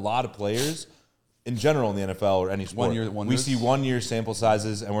feel like a lot of players in general in the NFL or any sport, we see 1 year sample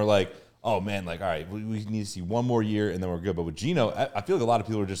sizes and we're like, oh man, all right, we need to see one more year and then we're good. But with Geno, I feel like a lot of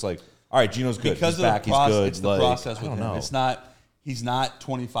people are just like, all right, Geno's good. Because he's back, he's good. It's the process with him. It's not. He's not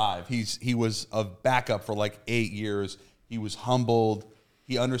 25. He was a backup for 8 years. He was humbled.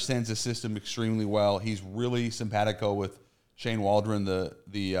 He understands the system extremely well. He's really simpatico with Shane Waldron,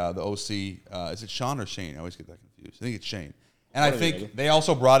 the OC. Is it Sean or Shane? I always get that confused. I think it's Shane. And I think they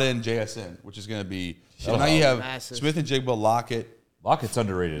also brought in JSN, which is going to be. So now you have Smith and Jigba, Lockett's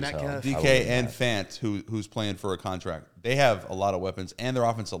underrated as hell. DK and Fant, who's playing for a contract. They have a lot of weapons, and their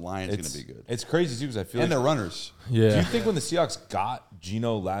offensive line is going to be good. It's crazy too because I feel and their runners. Yeah. Do you think when the Seahawks got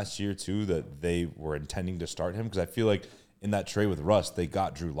Geno last year too that they were intending to start him? Because I feel like in that trade with Russ, they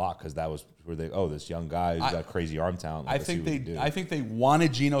got Drew Lock because that was where this young guy who's got crazy arm talent. I think they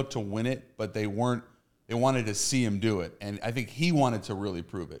wanted Geno to win it, but they weren't. They wanted to see him do it, and I think he wanted to really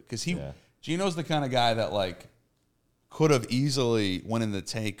prove it because Geno's the kind of guy that could have easily went in the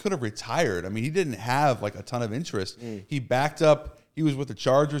tank, could have retired. I mean, he didn't have a ton of interest. He backed up. He was with the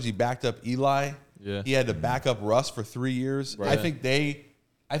Chargers. He backed up Eli. Yeah. He had to back up Russ for 3 years. Right.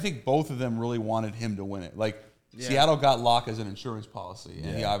 I think both of them really wanted him to win it. Seattle got Locke as an insurance policy,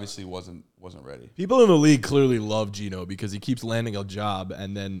 and he obviously wasn't ready. People in the league clearly love Geno because he keeps landing a job,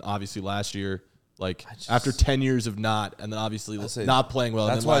 and then obviously last year, after 10 years of not, and then obviously not playing well.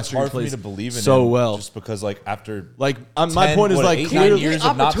 That's and then why it's hard for me to believe in so him well. Just because after my point is 8-9 years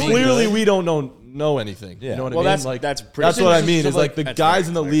of not being clearly good. We don't know anything. Yeah. You know what I mean? That's what I mean is the guys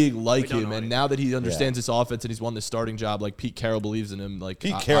in the league like him, and now that he understands this offense and he's won this starting job, Pete Carroll believes in him.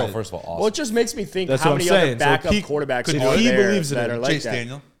 Pete Carroll, first of all, awesome. Well, it just makes me think That's how what many I'm other saying. backup So quarterbacks he are there believes in that him. are like Chase that.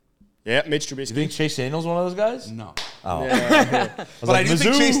 Daniel. Yeah, Mitch Trubisky. You think Chase Daniel's one of those guys? No. Oh. But I do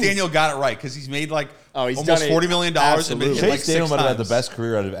think Chase Daniel got it right because he's made he's almost done $40 million. Absolutely. Chase Daniel might have had the best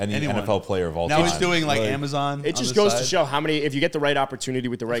career out of any NFL player of all time. Now he's doing Amazon. It just goes to show how many, if you get the right opportunity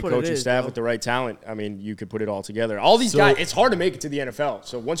with the right coaching staff, with the right talent, I mean, you could put it all together. All these guys, it's hard to make it to the NFL.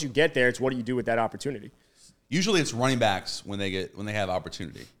 So once you get there, it's what do you do with that opportunity? Usually it's running backs when they have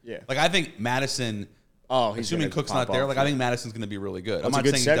opportunity. Yeah. I think Madison. Assuming Cook's not there, I think Madison's going to be really good. I'm not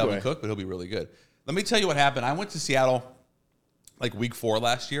saying he's Dalvin Cook, but he'll be really good. Let me tell you what happened. I went to Seattle week 4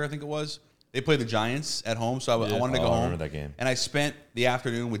 last year, I think it was. They played the Giants at home, so I wanted to go home. I remember that game. And I spent the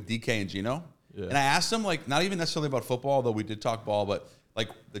afternoon with DK and Geno. Yeah. And I asked them, not even necessarily about football, though we did talk ball, but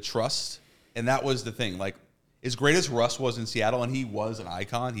the trust. And that was the thing. As great as Russ was in Seattle, and he was an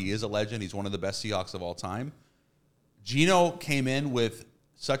icon, he is a legend, he's one of the best Seahawks of all time. Geno came in with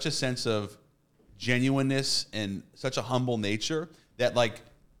such a sense of genuineness and such a humble nature that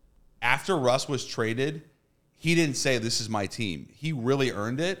after Russ was traded, he didn't say this is my team. He really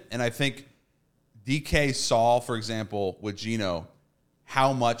earned it, and I think DK saw, for example, with Geno,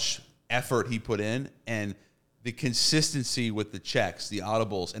 how much effort he put in and the consistency with the checks, the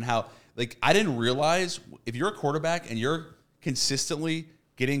audibles, and how I didn't realize if you're a quarterback and you're consistently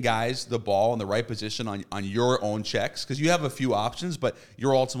getting guys the ball in the right position on your own checks, because you have a few options, but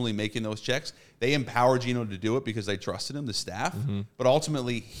you're ultimately making those checks. They empowered Geno to do it because they trusted him, the staff. Mm-hmm. But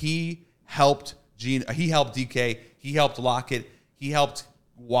ultimately, he helped Geno. He helped DK. He helped Lockett. He helped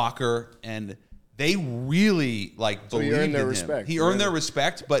Walker, and they really believed in him. Respect. He earned their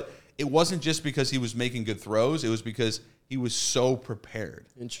respect, but it wasn't just because he was making good throws. It was because he was so prepared.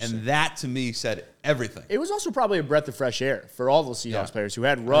 Interesting. And that, to me, said everything. It was also probably a breath of fresh air for all the Seahawks players who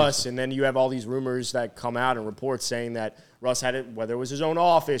had Russ, and then you have all these rumors that come out and reports saying that Russ had it, whether it was his own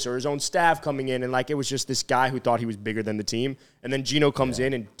office or his own staff coming in, and like it was just this guy who thought he was bigger than the team. And then Geno comes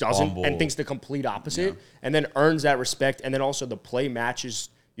in and doesn't, and thinks the complete opposite, and then earns that respect, and then also the play matches,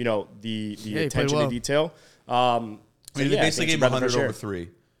 the attention to detail. They basically gave him 100 over 3.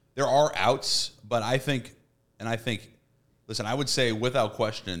 There are outs, but I think, listen, I would say without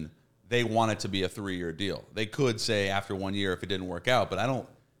question, they want it to be a 3-year deal. They could say after 1 year if it didn't work out, but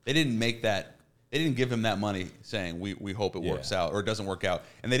they didn't make that. They didn't give him that money saying we hope it works out or it doesn't work out,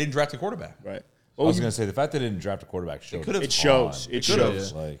 and they didn't draft a quarterback. Right. I was going to say the fact that they didn't draft a quarterback shows. It shows. It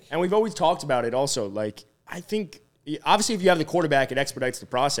shows. And we've always talked about it also. Like, I think, obviously, if you have the quarterback, it expedites the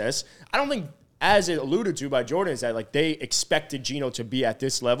process. I don't think, as it alluded to by Jordan, is that like they expected Geno to be at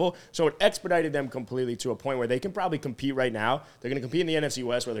this level. So it expedited them completely to a point where they can probably compete right now. They're going to compete in the NFC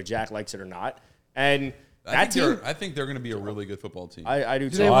West, whether Jack likes it or not. And I think they're going to be a really good football team. I do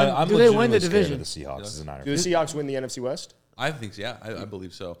too. Do they win the division? The Seahawks as a Niner. Do the Seahawks win the NFC West? I think, I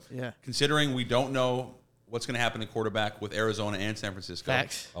believe so. Yeah. Considering we don't know what's going to happen at quarterback with Arizona and San Francisco.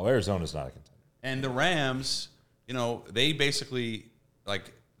 Facts. Oh, Arizona's not a contender. And the Rams, they basically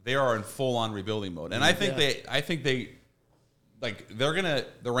they are in full-on rebuilding mode. And I think the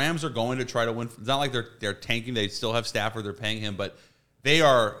Rams are going to try to win. It's not like they're tanking. They still have Stafford. They're paying him, but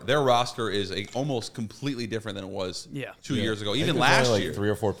their roster is almost completely different than it was 2 years ago. Even last year, 3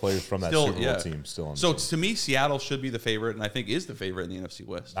 or 4 players from that Super Bowl team still on. So to me, Seattle should be the favorite, and I think is the favorite in the NFC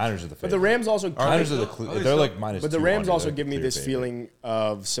West. Niners are the favorite. But the Rams also they're like minus. But the Rams also give me this feeling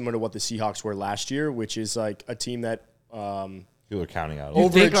of similar to what the Seahawks were last year, which is like a team that people are counting out.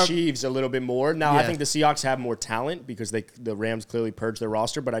 Overachieves a little bit more. Now, I think the Seahawks have more talent because the Rams clearly purged their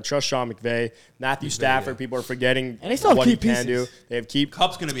roster, but I trust Sean McVay. Matthew Stafford, people are forgetting and they still what have he key can do. pieces. They have keep.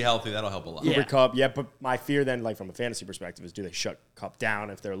 Cup's going to be healthy. That'll help a lot. Cooper Kupp, but my fear then, like from a fantasy perspective, is do they shut Kupp down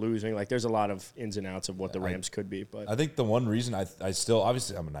if they're losing? Like there's a lot of ins and outs of what the Rams could be. But I think the one reason I still,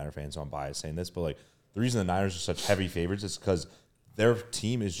 obviously I'm a Niner fan, so I'm biased saying this, but like the reason the Niners are such heavy favorites is because their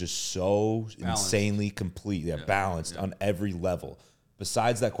team is just so insanely complete. They're balanced on every level.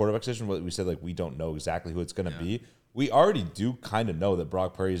 Besides that quarterback position, what we said, like we don't know exactly who it's going to be. We already do kind of know that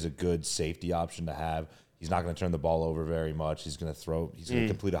Brock Purdy is a good safety option to have. He's not going to turn the ball over very much. He's going to throw. He's going to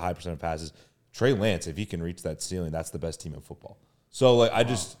complete a high percent of passes. Trey Lance, if he can reach that ceiling, that's the best team in football. So like,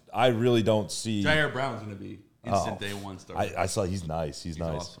 I really don't see. Jair Brown's going to be instant day one starter. I saw he's nice. He's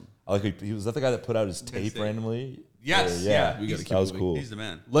nice. Awesome. I like he was that the guy that put out his tape randomly. Yes, yeah, that was cool. He's the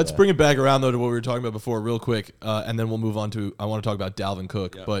man. Let's bring it back around, though, to what we were talking about before real quick, and then we'll move on to, I want to talk about Dalvin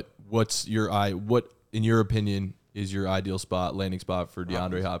Cook, but what, in your opinion, is your ideal landing spot for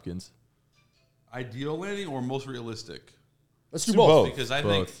DeAndre Hopkins? Ideal landing or most realistic? Let's do both. Because I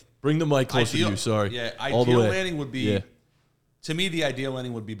think... Bring the mic closer to you, sorry. Yeah, ideal landing would be... To me, the ideal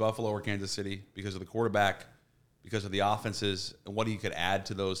landing would be Buffalo or Kansas City because of the quarterback, because of the offenses, and what he could add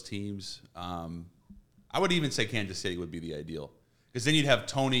to those teams. I would even say Kansas City would be the ideal. Because then you'd have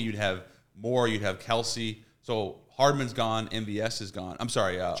Tony, you'd have Moore, you'd have Kelsey. So Hardman's gone, MVS is gone. I'm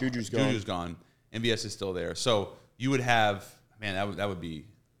sorry, Juju's gone. MVS is still there. So you would have, man, that'd be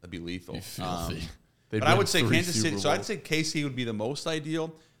lethal. But I would say Kansas City. So I'd say KC would be the most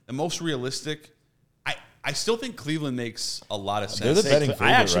ideal, the most realistic. I still think Cleveland makes a lot of sense. They're the betting favorite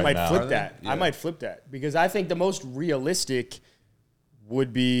I actually right might now. flip that. I might flip that because I think the most realistic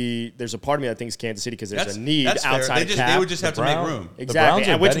would be, there's a part of me that thinks Kansas City because there's a need outside cap. They would just have to make room.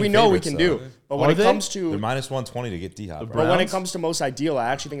 Exactly, which we know we can do. But when it comes to... They're minus 120 to get DHop. But when it comes to most ideal, I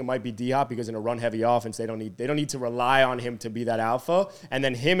actually think it might be DHop because in a run-heavy offense, they don't need to rely on him to be that alpha. And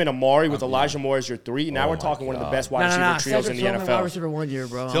then him and Amari with Elijah Moore as your 3. Now we're talking one of the best wide receiver trios in the NFL. Wide receiver 1 year,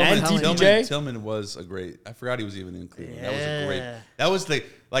 bro. And DPJ. Tillman was a great... I forgot he was even in Cleveland. That was a great... That was the...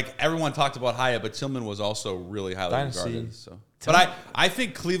 Like, everyone talked about Hyatt, but Tillman was also really highly regarded. So... But I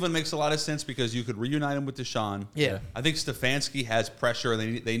think Cleveland makes a lot of sense because you could reunite him with Deshaun. Yeah. I think Stefanski has pressure,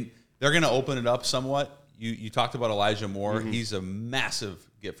 and they're going to open it up somewhat. You talked about Elijah Moore. Mm-hmm. He's a massive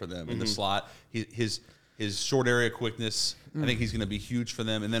get for them in the slot. His short area quickness, I think he's going to be huge for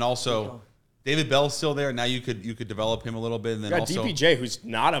them. And then also, David Bell's still there. Now you could develop him a little bit. And then also DPJ, who's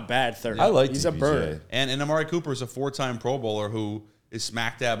not a bad third. I like He's DPJ. a bird. And Amari Cooper is a 4-time Pro Bowler who is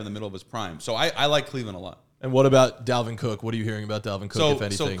smack dab in the middle of his prime. So I like Cleveland a lot. And what about Dalvin Cook? What are you hearing about Dalvin Cook, if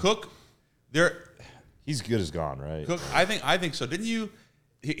anything? So Cook, he's good as gone, right? Cook, I think so. Didn't you?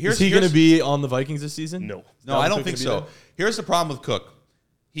 Is he going to be on the Vikings this season? No, I don't think so. Here's the problem with Cook.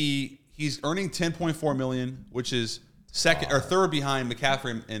 He's earning $10.4 million, which is second or third behind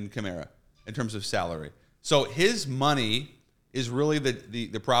McCaffrey and Kamara in terms of salary. So his money is really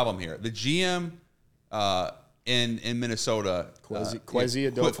the problem here. The GM in Minnesota, Kwesi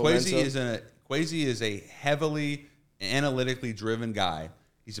is a heavily analytically driven guy.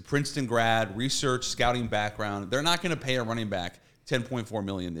 He's a Princeton grad, research, scouting background. They're not going to pay a running back $10.4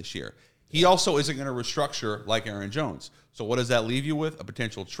 million this year. He also isn't going to restructure like Aaron Jones. So what does that leave you with? A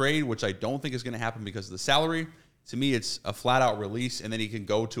potential trade, which I don't think is going to happen because of the salary. To me, it's a flat-out release, and then he can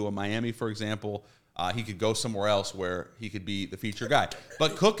go to a Miami, for example. He could go somewhere else where he could be the feature guy.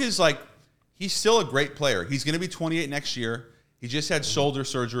 But Cook is like, he's still a great player. He's going to be 28 next year. He just had shoulder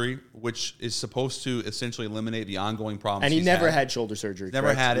surgery, which is supposed to essentially eliminate the ongoing problems. And he never had shoulder surgery.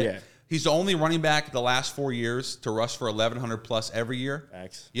 Never had it. Yeah. He's the only running back the last 4 years to rush for 1,100 plus every year.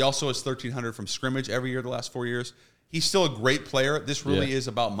 Thanks. He also has 1,300 from scrimmage every year the last 4 years. He's still a great player. This really is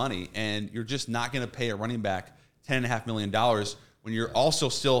about money, and you're just not going to pay a running back $10.5 million when you're also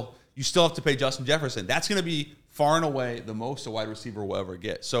still have to pay Justin Jefferson. That's going to be far and away the most a wide receiver will ever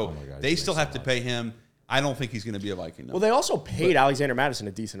get. So they still have to pay him. I don't think he's going to be a Viking. No. Well, they also paid Alexander Madison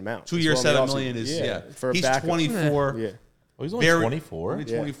a decent amount. 2 years, $7 million is for he's backup. 24. Yeah. Oh, he's only 24. Only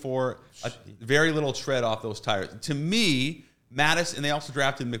 24. Very little tread off those tires. To me, Mattis, and they also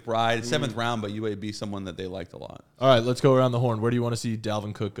drafted McBride, 7th round, but UAB, someone that they liked a lot. All right, let's go around the horn. Where do you want to see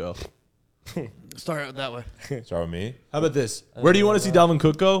Dalvin Cook go? Start out that way. Start with me. How about this? Where do you want to see Dalvin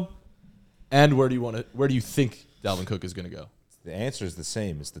Cook go? And where do you think Dalvin Cook is going to go? The answer is the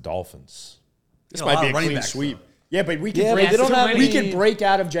same. It's the Dolphins. This might be a clean sweep. Yeah, but we can break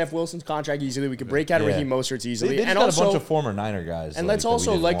out of Jeff Wilson's contract easily. We could break out of Raheem Mostert's easily. They just got a bunch of former Niner guys. And let's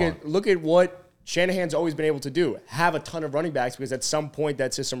also look at what Shanahan's always been able to do. Have a ton of running backs because at some point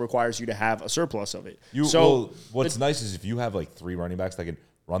that system requires you to have a surplus of it. What's nice is if you have like 3 running backs that can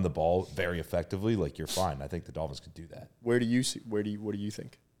run the ball very effectively, like you're fine. I think the Dolphins could do that. What do you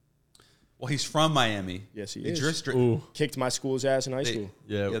think? Well, he's from Miami. Yes, he is. Just kicked my school's ass in high school.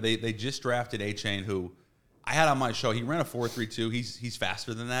 Yeah, they just drafted A-Chain, who I had on my show. He ran a 4.32. He's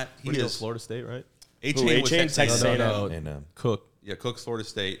faster than that. He is Florida State, right? A-Chain was Texas A&M. No. Cook. Yeah, Cook's Florida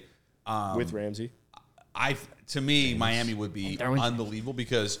State. With Ramsey. To me, Miami would be unbelievable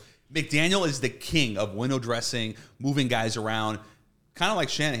because McDaniel is the king of window dressing, moving guys around, kind of like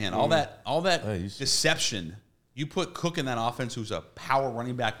Shanahan. All that deception. You put Cook in that offense, who's a power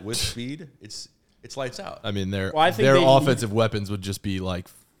running back with speed. It's lights out. I mean, their offensive weapons would just be like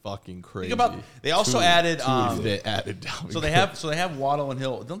fucking crazy. They also added. They added. So they have Waddle and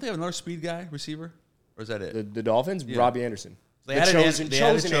Hill. Don't they have another speed guy receiver, or is that it? The Dolphins, Robbie Anderson. They added Chosen.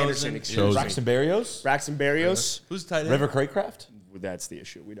 Braxton Berrios. Who's the tight end? River Craycraft. That's the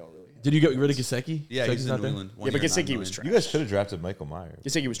issue. We don't really. Did you get rid of Gesicki? Yeah, he's in New England. Yeah, but Gesicki was trash. You guys could have drafted Michael Myers.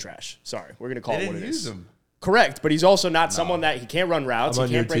 Gesicki was trash. Sorry, we're gonna call it what it is. Him. Correct, but he's also not someone that he can't run routes. He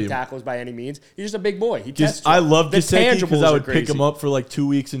can't break tackles by any means. He's just a big boy. He tests. I love Gesicki because I would pick him up for like 2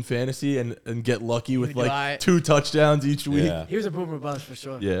 weeks in fantasy and get lucky with like 2 touchdowns each week. Yeah. He was a boomer bust for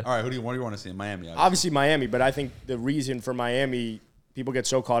sure. Yeah. All right, what do you want to see in Miami? Obviously Miami, but I think the reason for Miami, people get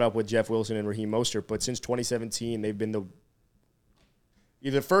so caught up with Jeff Wilson and Raheem Mostert, but since 2017, they've been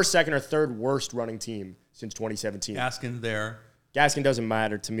either the first, second, or third worst running team since 2017. Gaskin doesn't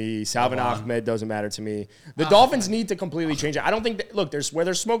matter to me. Salvin Ahmed doesn't matter to me. The Dolphins need to completely change it. I don't think look, where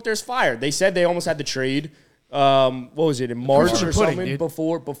there's smoke, there's fire. They said they almost had the trade. What was it, in March or something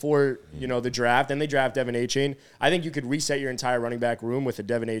before the draft? And they draft Devin A-Chain. I think you could reset your entire running back room with a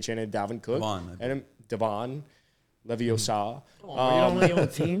Devin A-Chain and Dalvin Cook. Devon. Leviosa. You don't own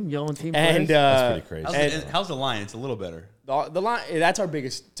team. You own team. And that's pretty crazy. How's the line? It's a little better. The line. That's our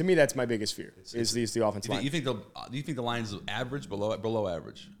biggest. To me, that's my biggest fear. Is the offensive line. Do you think the line's average, below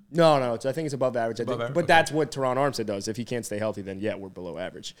average? No. I think it's above average. But that's what Teron Armstead does. If he can't stay healthy, then we're below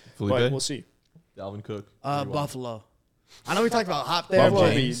average. But we'll see. Dalvin Cook. Buffalo. I know we talked about Hop there. Well,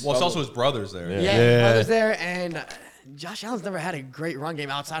 it's also his brother's there. Yeah. Brothers there, and Josh Allen's never had a great run game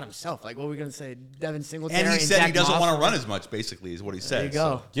outside himself. Like, what are we going to say? Devin Singletary and he said Zach he doesn't Moss? want to run as much, basically, is what he said. There you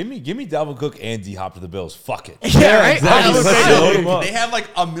go. So. Give me Dalvin Cook and DHop to the Bills. Fuck it. Yeah, right? Exactly. They have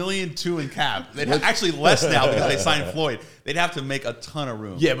like $1.2 million in cap. They'd actually less now because they signed Floyd. They'd have to make a ton of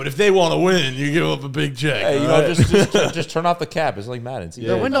room. Yeah, but if they want to win, you give up a big check. Hey, just turn off the cap. It's like Madden.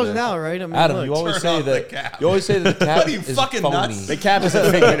 The window's now, right? I mean, Adam, you always say that the cap is fucking phony. nuts? The cap is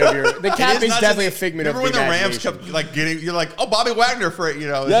a figment of your. The cap is definitely a figment of your. Remember when the Rams kept like getting? You're like, oh, Bobby Wagner for it.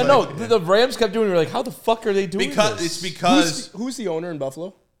 Yeah, no, the Rams kept doing it. We're like, how the fuck are they doing this? It's because who's the owner in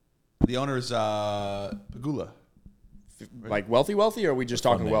Buffalo? The owner is Pagula. Like wealthy, or are we just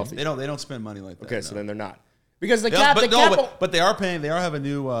talking wealthy? They don't spend money like that. Okay, so then they're not. Because but they are paying. They do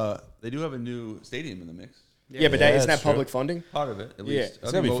have a new stadium in the mix. Yeah, but isn't that public funding? Part of it, at least. Yeah.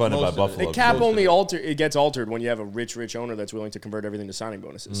 It's going to be funded by Buffalo. The cap only it gets altered when you have a rich owner that's willing to convert everything to signing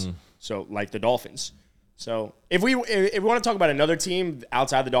bonuses. So, like the Dolphins. So, if we want to talk about another team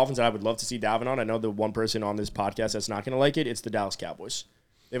outside the Dolphins that I would love to see Dalvin on, I know the one person on this podcast that's not going to like it, it's the Dallas Cowboys.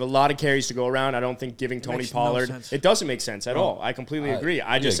 They have a lot of carries to go around. I don't think giving Tony Pollard, it doesn't make sense at all. I completely agree.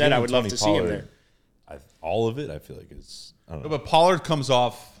 I just said I would love to see him there. All of it, I feel like is. I don't know. But Pollard comes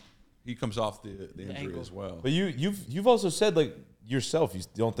off. He comes off the injury as well. But you've also said like yourself, you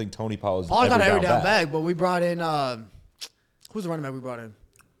don't think Tony Pollard's not every down back, but we brought in who's the running back we brought in?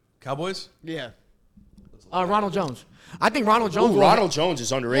 Cowboys? Yeah. Ronald Jones. I think Ronald Jones. Ronald Jones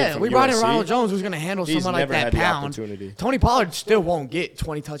is underrated. Yeah, we brought in Ronald Jones, who's going to handle someone like that pound. Tony Pollard still won't get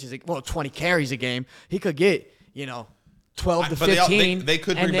 20 touches, 20 carries a game. He could get 12 to 15. They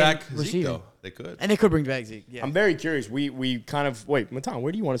could bring back Zeke, though. They could. And they could bring back Zeke, yeah. I'm very curious. We kind of – wait, Matan,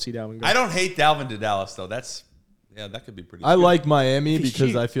 where do you want to see Dalvin go? I don't hate Dalvin to Dallas, though. That could be pretty I like Miami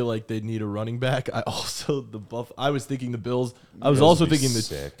because I feel like they need a running back. I was thinking the Bills. I was also thinking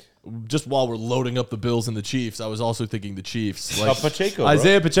just while we're loading up the Bills and the Chiefs, I was also thinking the Chiefs. Like, Pacheco,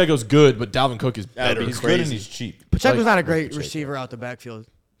 Isaiah Pacheco's good, but Dalvin Cook is better. He's good and he's cheap. Pacheco's not a great receiver out the backfield.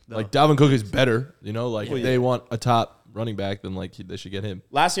 Though. Like, Dalvin Cook is better. If they want a top running back, then they should get him.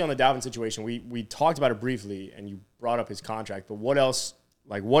 Lastly, on the Dalvin situation, we talked about it briefly, and you brought up his contract. But what else?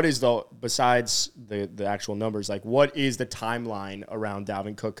 Like, what is besides the actual numbers? Like, what is the timeline around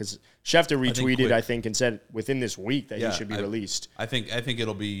Dalvin Cook? Because Schefter retweeted, I think, and said within this week that he should be released. I think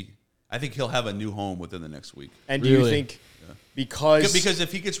he'll have a new home within the next week. And do you think because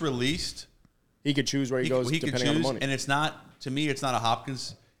if he gets released, he could choose where he goes depending on the money? And it's not a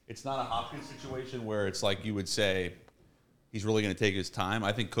Hopkins. It's not a Hopkins situation where it's like you would say he's really going to take his time.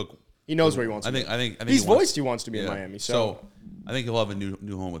 I think Cook. He knows where he wants to be. I think he's voiced he wants to be in Miami. So I think he'll have a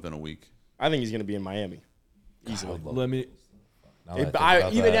new home within a week. I think he's going to be in Miami easily.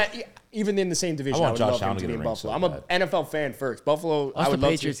 Even in the same division, I would love him to be in Buffalo. I'm an NFL fan first. Buffalo, I would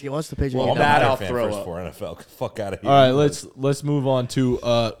love to. What's the Patriots? Well, that I'll throw up. For NFL. Fuck out of here. All right, let's move on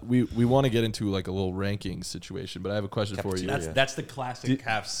to we want to get into like a little ranking situation, but I have a question for you. That's the classic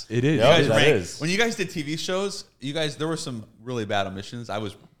Caps. It is. That is. When you guys did TV shows, there were some really bad omissions. I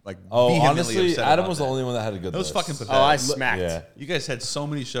was like, honestly, Adam was the only one that had a good. That was list. fucking pathetic. Oh, I smacked. Yeah. You guys had so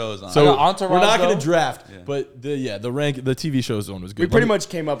many shows on. So Entourage, we're not going to draft, but the TV shows one was good. We pretty much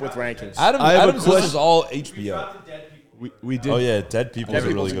came up with rankings. Adam's list is all HBO. We did. Oh yeah, Dead People is a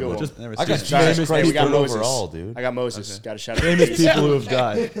really good one. Just I got famous Jesus Christ got Moses. overall, dude. I got Moses. Got a shout out. famous people who have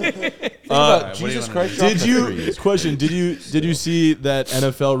died. Jesus Christ. Did you see that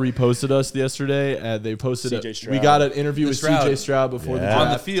NFL reposted us yesterday? They posted CJ Stroud. we got an interview with Stroud. CJ Stroud before the on the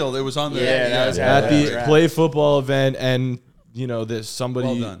draft field. It was on the that was at the draft. Play Football event, and somebody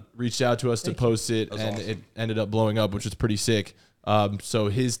Well done. reached out to us to post it, and awesome. it ended up blowing up, which was pretty sick. So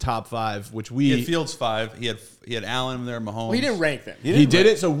his top 5, which He had Fields 5. He had Allen there, Mahomes. Well, he didn't rank them. he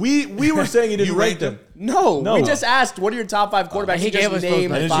didn't. So we were saying he didn't You rank ranked them. No, No. we just asked, what are your top 5 quarterbacks? He He gave just us those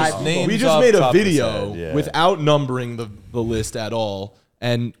named names. 5 Just names. We just off made the a top of his video head, yeah. without numbering the list at all,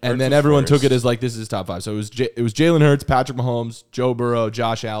 and then was everyone first. took it as like this is top 5. So it was Jalen Hurts, Patrick Mahomes, Joe Burrow,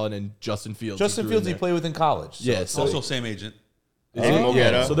 Josh Allen, and Justin Fields. Justin Fields he played with in college. So Yeah, so Also, same agent.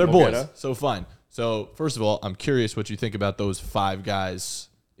 yeah, so they're boys. Mogeta. So fine. So first of all, I'm curious what you think about those 5 guys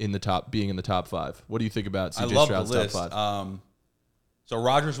in the top 5. What do you think about I CJ love Stroud's the list. top 5? So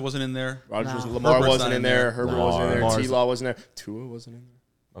Rodgers wasn't in there. Lamar Herbert's wasn't not in in there. there. Herbert Lamar. wasn't in there. Lamar's- T-Law wasn't there. Tua wasn't in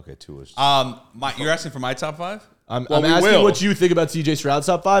there. Okay, two is. You're asking for my top 5? I'm we asking will. what you think about CJ Stroud's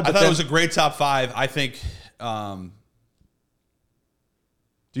top 5. I But thought then, it was a great top 5. I think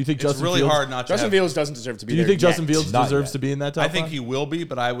do you think it's Justin really Fields, hard not to Justin have. Fields doesn't deserve to be Do you there think Justin yet. Fields Not deserves yet. to be in that top 5? I think he will be,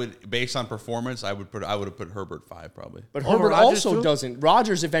 but I would, based on performance, I would have put Herbert 5 probably. But Over Herbert Rodgers, also too? doesn't.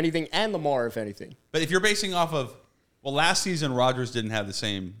 Rodgers, if anything, and Lamar, if anything. But if you're basing off of, last season Rodgers didn't have the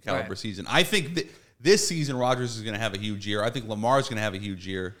same caliber season. I think this season Rodgers is going to have a huge year. I think Lamar's going to have a huge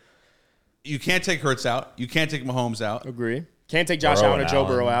year. You can't take Hurts out. You can't take Mahomes out. Agree. Can't take Josh Burrow Allen or and Joe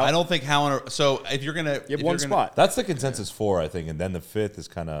Allen. Burrow out. I don't think Allen. So if you're gonna, You have one spot. That's the consensus 4, I think, and then the 5th is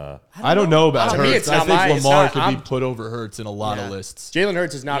kind of. I don't know about To me, Hurts. it's I not think my- it's Lamar not- could I'm- be put over Hurts in a lot of Yeah. lists. Jalen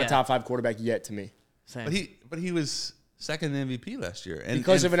Hurts is not a Yeah. top 5 quarterback yet to me. Same. But he was second in MVP last year, and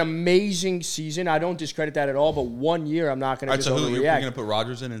Because of an amazing season. I don't discredit that at all, but 1 year I'm not going All to right, just so who you're overreact. going to put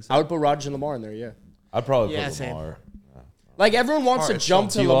Rodgers in instead? I would put Rodgers and Lamar in there, yeah. I'd probably Yeah, put same. Lamar. Like, everyone wants to It's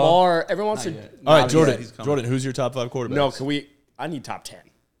jump still to T-Law. Lamar. Everyone wants to. All right, Not Jordan. yet. coming. Jordan, who's your top 5 quarterbacks? No, I need top 10.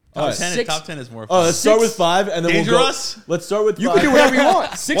 Top 10. Top 10 is more fun. Let's start with 5, and then Dangerous? we'll go. Let's start with 5. You can do whatever you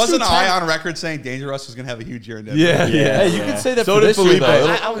want. 6 Wasn't through 10. I on record saying Dangerous was going to have a huge year in Denver? Yeah. Hey, you can say that So for did this year,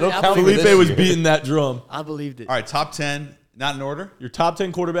 Felipe. though. Felipe was beating that drum. I believed it. All right, top 10, not in order. Your top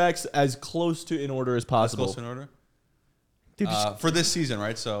 10 quarterbacks as close to in order as possible. Close in order. Dude, For this season,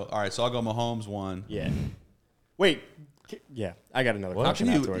 right? So, all right, so I'll go Mahomes 1. Yeah. Wait. Yeah, I got another How question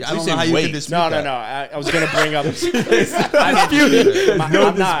can you? afterwards. I don't know how you can dispute No. that. I was gonna bring up.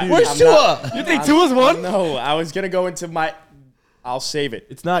 I'm not. Where's Tua? You think Tua's one? No, I was gonna go into my. I'll save it.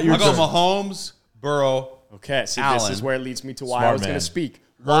 It's not your I'll go turn. Mahomes, Burrow, Okay, see, this Allen. is where it leads me to why Smart I was man. gonna speak.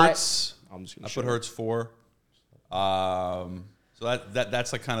 Why? Hurts. I'm just gonna I show put you. Hurts 4. So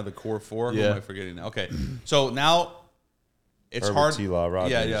that's like kind of the core 4. Who Yeah. am I forgetting now? Okay, so now it's Herbert, hard. T-Law,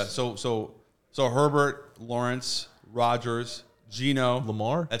 Rodgers. Yeah. So Herbert, Lawrence, Rodgers, Geno,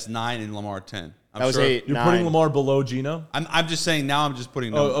 Lamar? That's 9 and Lamar 10. That was 8. You're 9. putting Lamar below Geno? I'm just saying now. I'm just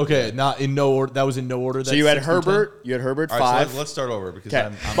putting. Oh, okay. Not in no order. That was in no order. So you had Herbert. You had Herbert All right, 5. so let's start over because Okay.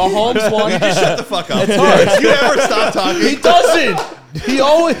 I'm Mahomes 1. You just shut the fuck up. You ever stop talking? He doesn't. He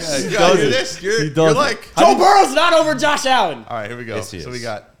always You does hear it. this? You're doesn't. like. Joe Burrow's not over Josh Allen. All right, here we go. Yes, he So is.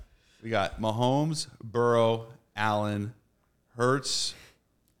 we got Mahomes, Burrow, Allen, Hurts,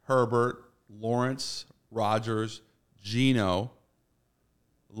 Herbert, Lawrence, Rodgers, Geno,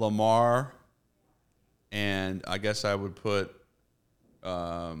 Lamar, and I guess I would put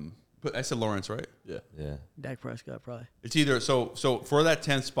I said Lawrence, right? Yeah. Yeah. Dak Prescott probably. It's either so for that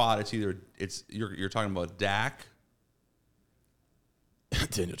 10th spot, it's you're talking about Dak,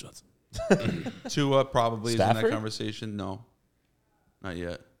 Daniel Johnson. Tua probably is in that Stafford? conversation. No, not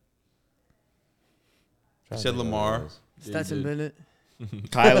yet. Trying You to said think of Lamar. who it is. Stetson Bennett.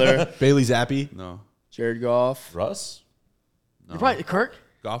 Kyler, Bailey Zappi. No, Jared Goff. Russ? no. Probably Kirk.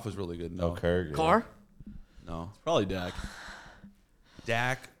 Goff was really good. No, Oh, Kirk. yeah. Carr. no. Probably Dak.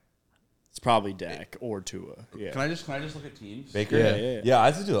 Dak. It's probably Dak or Tua. Yeah. Can I just look at teams? Baker? Yeah. Yeah. I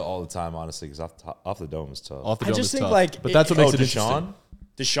have to do it all the time, honestly, because off the dome is tough. Off the I dome just is think, tough. like, But that's what makes it Deshaun?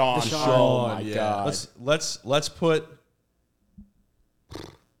 interesting. Deshaun. Oh my yeah. God.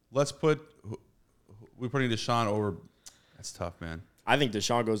 Let's put we're putting Deshaun over. That's tough, man. I think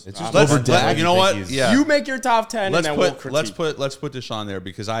Deshaun goes. It's just Let's Over Dak? you know what? Think he's- Yeah. You make your top 10, let's and then we'll put critique. let's put Deshaun there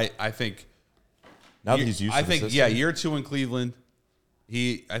because I think Now that he's used to I the think system. year 2 in Cleveland.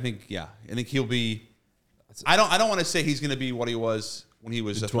 I think he'll be. I don't want to say he's going to be what he was when he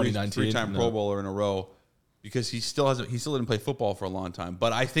was In a 2019, three-time no. Pro Bowler in a row, because he still didn't play football for a long time.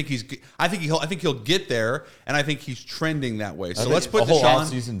 But I think he'll get there, and I think he's trending that way. So let's put a whole Deshaun.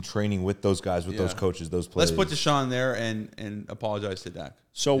 offseason training with those guys, with those Yeah. coaches, those players. Let's put Deshaun there and apologize to Dak.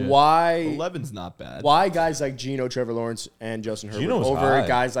 So why 11's not bad. why guys like Geno, Trevor Lawrence, and Justin Herbert Geno's over high.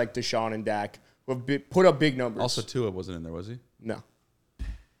 guys like Deshaun and Dak who have put up big numbers? Also, Tua wasn't in there, was he? No.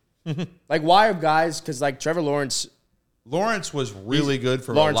 Like, why are guys? Because like Trevor Lawrence, Lawrence was really good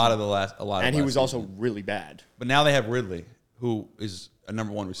for Lawrence- a lot of and he was last also season. really bad. But now they have Ridley, who is a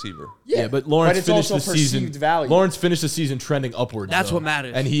number 1 receiver. Yeah, but Lawrence it's finished also the season. perceived value. Lawrence finished the season trending upwards. That's though. what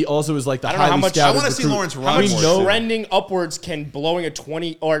matters. And he also is like the I don't know how highly much- scouted I wanna see recruit. Lawrence run How much more. know- trending upwards can blowing a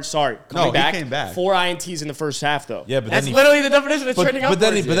 20 or sorry coming he back, came back. 4 INTs in the first half though? Yeah, but That's then he, literally the definition of but, trending but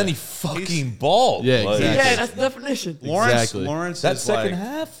then he, upwards. but then he fucking balled. Yeah, Like, exactly. Yeah, that's the definition. Lawrence That is second like,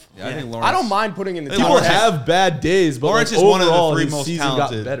 half? Yeah, I think Lawrence. I don't mind putting in the People top 10. have bad days, but Lawrence like, is one of the overall, 3 his most season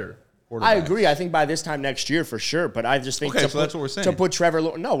talented got better. I agree. I think by this time next year for sure. But I just think Okay, so that's what we're saying. to put Trevor.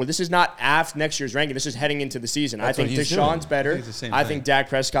 No, this is not after next year's ranking. This is heading into the season. That's I think what he's Deshaun's doing. better. I think it's the same I thing. think Dak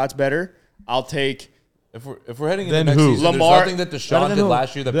Prescott's better. I'll take If we're heading into Then next who? season, Lamar- there's nothing that Better Deshaun than did who?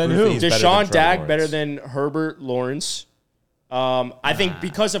 last year that Then proved who? that he's better than Deshaun, Trevor Dak Lawrence. better than Herbert, Lawrence. I think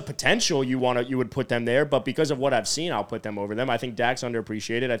because of potential, you would put them there, but because of what I've seen, I'll put them over them. I think Dak's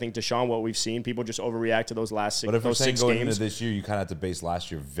underappreciated. I think Deshaun, what we've seen, people just overreact to those last 6, But if we're those saying 6 going games. into this year, you kind of have to base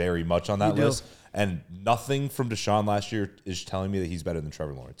last year very much on that do. list. And nothing from Deshaun last year is telling me that he's better than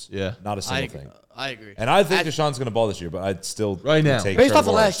Trevor Lawrence. Yeah. Not a single thing. I agree. And I think Deshaun's going to ball this year, but I'd still Right now. take Based Trevor off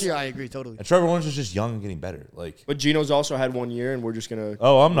of Lawrence. last year, I agree totally. And Trevor Lawrence is just young and getting better. Like, But Geno's also had 1 year, and we're just gonna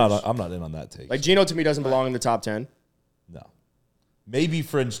I'm not in on that take. like Geno to me doesn't belong in the top 10. no, maybe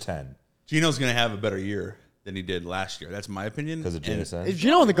fringe 10 Gino's going to have a better year than he did last year. That's my opinion. because of And- JSN. Is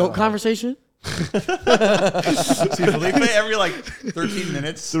Geno in the GOAT conversation? See, Felipe every like 13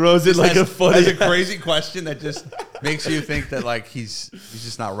 minutes Throws it just like has, a funny- has a crazy question that just makes you think that like he's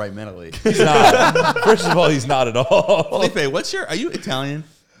just not right mentally. He's not. First of all, he's not at all. Felipe, are you Italian?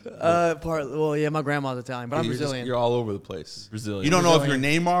 Well, yeah, my grandma's Italian, but I'm Brazilian. You're all over the place. Brazilian. You don't know if you're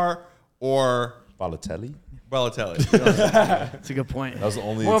Neymar or Balotelli? Balotelli. That's a good point. That was the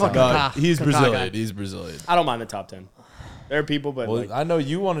only More of a Italian. Kaká. He's Kaká Brazilian. guy. He's Brazilian. I don't mind the top 10. There are people, but Well, I know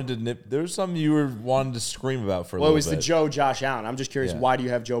you wanted to nip. There's something you were wanting to scream about for a little bit. Well, it was the Josh Allen. I'm just curious, why do you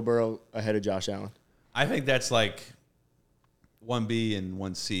have Joe Burrow ahead of Josh Allen? I think that's like 1B and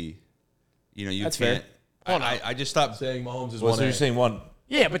 1C. You know, that's can't. Fair. I just stopped saying Mahomes is 1A. So you're saying one?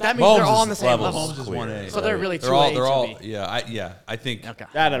 Yeah, but that means they're all on the same level. Mahomes is 1A. So they're really 2A, they're all 2B. yeah. I think Okay.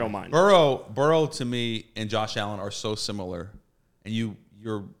 That I don't mind. Burrow to me and Josh Allen are so similar, and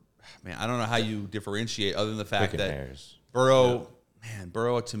you're man. I don't know how you differentiate other than the fact that Burrow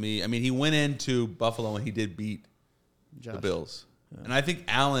to me. I mean, he went into Buffalo and he did beat the Bills, and I think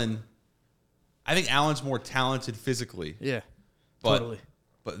Allen's more talented physically. Yeah, but, totally.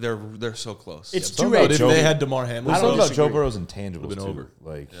 But they're so close. It's But if they had DeMar Hamlin, I don't know about Joe Burrow's intangibles been too. over.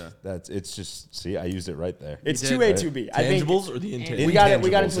 It's just see, I used it right there. It's 2A, 2B. I think Tangibles or the intangibles? we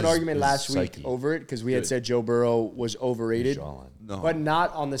got into an argument last week over it because we had said Joe Burrow was overrated, but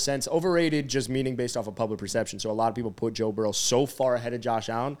not on the sense overrated, just meaning based off of public perception. So a lot of people put Joe Burrow so far ahead of Josh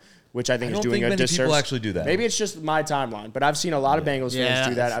Allen, which I think is doing a disservice. People actually do that. Maybe it's just my timeline, but I've seen a lot of Bengals fans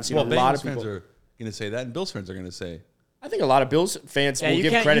do that. I've seen a lot of people. Bengals fans are going to say that, and Bills fans are going to say. I think a lot of Bills fans will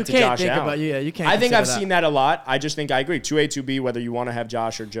give credit to Josh Allen. You can't. I think I've seen that a lot. I just think I agree. 2A, 2B, whether you want to have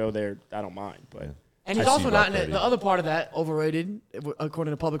Josh or Joe there, I don't mind. But and he's also not in the other part of that overrated,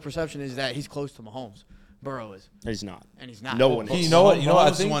 according to public perception, is that he's close to Mahomes. Burrow is. He's not. And he's not. No one is. You know what? Mahomes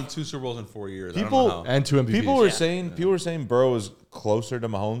I think won 2 Super Bowls in 4 years. People and 2 MVPs. People were saying Burrow was closer to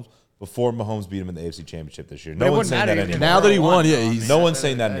Mahomes before Mahomes beat him in the AFC Championship this year. No one's saying that anymore. Now that he won, no one's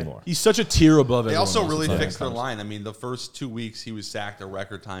saying that anymore. He's such a tier above They everyone also else. really fixed their line. I mean, the first 2 weeks he was sacked a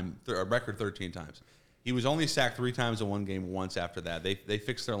record 13 times. He was only sacked 3 times in one game. Once after that, they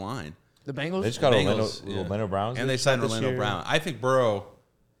fixed their line. The Bengals. They just got Bengals, Orlando Brown, and they signed Orlando Brown. I think Burrow,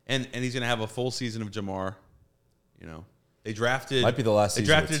 and he's going to have a full season of Jamar. You know, they drafted. Might be the last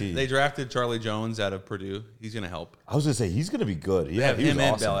season. They drafted Charlie Jones out of Purdue. He's going to help. I was going to say he's going to be good. They have him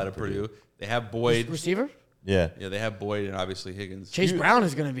and Bell out of Purdue. They have Boyd. Receiver? Yeah. Yeah, they have Boyd and obviously Higgins. Chase Brown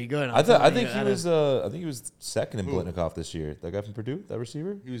is going to be good. I think he was second in Blitnikoff this year. That guy from Purdue, that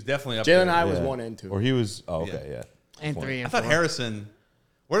receiver? He was definitely up Jalen there. I was 1 and 2. Or he was yeah. And 3 and 4. I thought Harrison.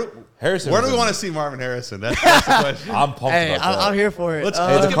 Where do we want to see Marvin Harrison? That's the question. I'm pumped Hey, about that. I'm here for it. Let's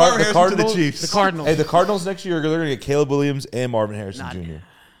get Marvin Harrison to the Chiefs. The Cardinals. Hey, the Cardinals next year, they're going to get Caleb Williams and Marvin Harrison Jr.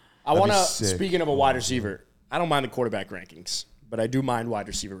 I want to, speaking of a wide receiver, I don't mind the quarterback rankings, but I do mind wide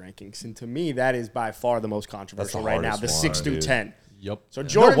receiver rankings. And to me, that is by far the most controversial right now, the 6 through 10. Yep. So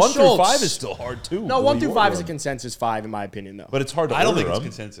Jordan 1 Schultz, through 5 is still hard, too. No, 1 through 5 is a consensus 5, in my opinion, though. But it's hard to I don't think order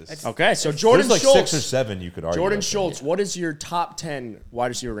it's them. consensus. Okay, so Jordan There's like Schultz. 6 or 7 you could argue. Jordan Schultz, what does your top 10 wide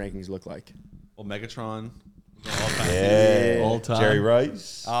receiver rankings look like? Well, Megatron. All time. Jerry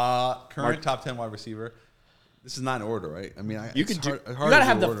Rice. Current top 10 wide receiver. This is not in order, right? I mean, You could do. hard You gotta to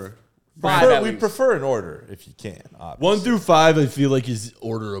have the order. 5. We prefer an order if you can. Obviously. 1 through 5, I feel like is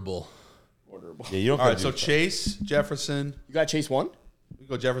orderable. Yeah, you don't. All right, so Chase, Jefferson. You got Chase 1? We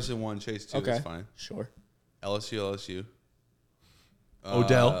go Jefferson 1, Chase 2. Okay, That's fine. Sure. LSU.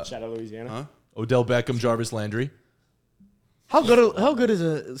 Odell. Shout out Louisiana. Huh? Odell Beckham, Jarvis Landry. How good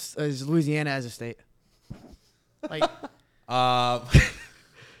is Louisiana as a state? Like,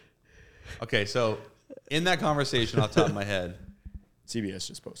 okay, so in that conversation, off the top of my head, CBS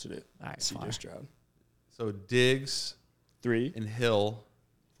just posted it. All right, CJ Stroud. so Diggs 3. and Hill.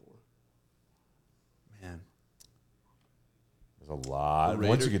 Man, There's a lot. The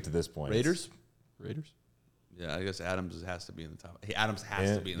Once you get to this point, Raiders. yeah, I guess Adams has to be in the top. Hey, Adams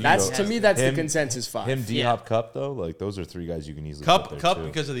has to be in the That's top. to me. That's Him- the consensus 5. Him, DHop, Cup though, like those are 3 guys you can easily Cup put there too.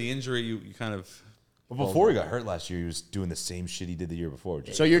 because of the injury, you kind of. But before he got hurt last year, he was doing the same shit he did the year before. which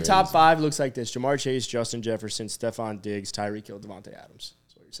is So your crazy. top 5 looks like this: Jamar Chase, Justin Jefferson, Stephon Diggs, Tyreek Hill, Devontae Adams.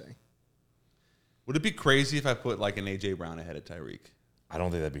 That's what you're saying. Would it be crazy if I put like an AJ Brown ahead of Tyreek? I don't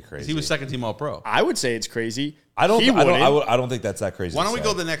think that'd be crazy. He was second team All Pro. I would say it's crazy. I don't think that's that crazy. Why don't we to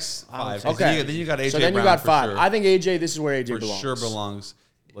go say. the next 5? Okay. Then you got AJ. So then you Brown got for 5. Sure. I think AJ. This is where AJ for belongs. sure belongs.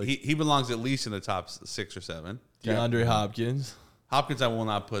 He belongs at least in the top 6 or 7. DeAndre Hopkins. Hopkins, I will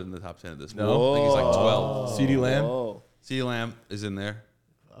not put in the top 10 at this point. No? I think he's like 12. CeeDee Lamb. Oh, CeeDee Lamb is in there.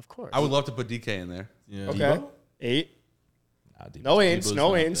 of course. I would love to put DK in there. Yeah. okay. Debo? 8. Nah, Debo's- No ins. Debo's No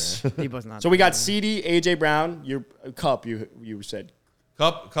not ins. Debo's not. So we got CD, AJ Brown. Your Cup. You said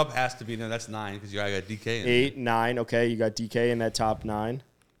Cup has to be in there. That's 9 because you got DK in there. 8, 9. Okay, you got DK in that top 9. And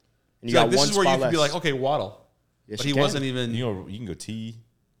you So, got like, this one is where you spot could be less. like, okay, Waddle. Yes, But you he can. wasn't even. You can go T.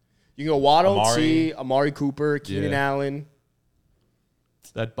 You can go Waddle, Amari. T, Amari Cooper, Keenan Yeah. Allen.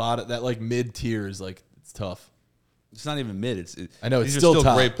 That bottom, that like mid tier is like it's tough. It's not even mid. I know, these it's are still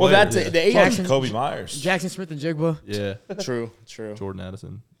top. great Well, players. that's the 8. Jackson- Kobe Myers. Jackson Smith and Jigba. Yeah. True. Jordan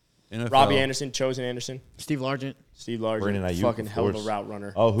Addison. NFL. Robbie Anderson, Chosen Anderson. Steve Largent. Brandon Ayuk, fucking of hell of a course. route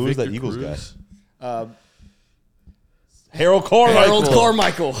runner. Oh, who is that Victor Eagles Cruz. guy? Harold Carmichael. Harold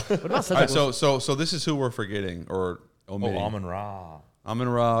Carmichael. What about All Cedric right, so this is who we're forgetting or omitting. Amon-Ra.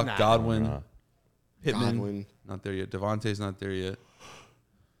 Amon-Ra, Nah. Godwin, Amon-Ra. Pittman, Godwin. not there yet. Devontae's not there yet.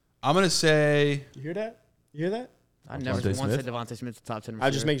 I'm gonna say You hear that? You hear that? I never Devontae once Smith? said Devontae Smith's the top 10 receiver. I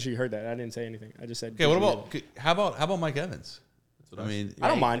was just making sure you heard that. I didn't say anything. I just said. okay. What about how about Mike Evans? I mean, I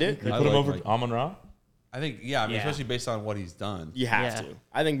don't mind it. You I put him like over Mike. Amon-Ra? I think yeah. I mean, Yeah. especially based on what he's done. You have Yeah. to.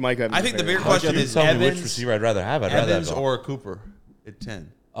 I think Mike Evans. I think the bigger very- question You is tell me which Evans, receiver I'd rather have. I'd rather Evans have or Cooper at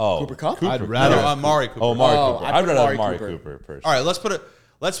 10. Oh, Cooper Kupp? I'd No, rather. no, Amari Cooper. Oh, Amari Oh, Cooper. I I'd put rather have Amari Amari Cooper. Cooper personally. All right, let's put it.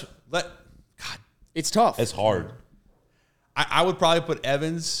 Let's let. God, It's tough. It's hard. I would probably put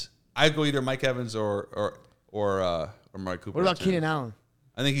Evans. I'd go either Mike Evans or Amari Cooper. What about at 10. Keenan Allen?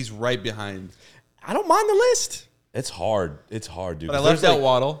 I think he's right behind. I don't mind the list. It's hard. It's hard, dude. But I 'Cause left there's, out like-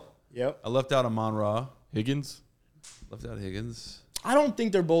 Waddle. Yep. I left out Amon-Ra. Higgins. Left out Higgins. I don't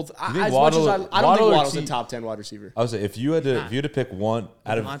think they're both. think As much as Waddle- I don't think Waddle or Waddle's a T- top 10 wide receiver. I was like, if you had to pick one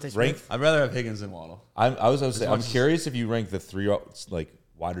out of Devontae rank, Smith? I'd rather have Higgins than Waddle. I was gonna say, I'm much as- curious if you rank the three like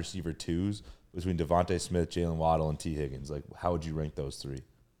wide receiver twos between Devontae Smith, Jalen Waddle, and T Higgins. Like, how would you rank those three?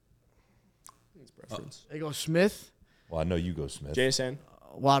 It's preference. They go Smith, Well, I know you go Smith, JSN.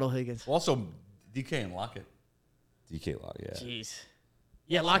 Waddle, Higgins. Also, DK and Lockett. DK Lock, yeah. Jeez.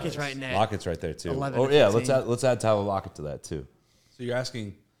 Yeah, Lockett's right in there. Lockett's right there too. 11 Oh to yeah, 15. let's add Tyler Lockett to that too. So you're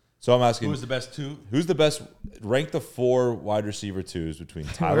asking So I'm asking, who's the best two? who's the best? Rank the 4 wide receiver twos between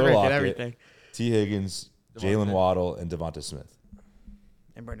Tyler We're gonna get Lockett, everything. T Higgins, Jalen Waddle, and Devonta Smith.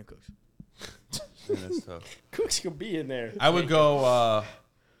 And Brandon Cooks. Yeah, that's tough. Cooks could be in there. I would go.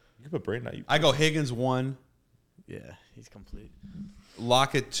 You can put Brandon Ayuk. I go Higgins 1, Yeah, he's complete.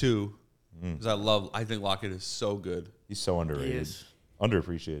 Lockett 2. Because I think Lockett is so good. He's so underrated, He is.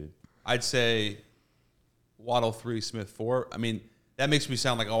 underappreciated. I'd say Waddle 3, Smith 4. I mean, that makes me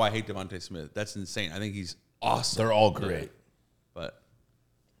sound like, oh, I hate Devontae Smith. That's insane. I think he's awesome. They're all great. But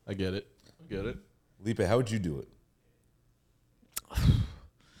I get it. Lipe, how would you do it?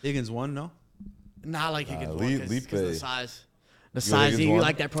 Higgins 1, no? Not like Higgins Lee- because of the Lipe. size. The You size, Higgins you one?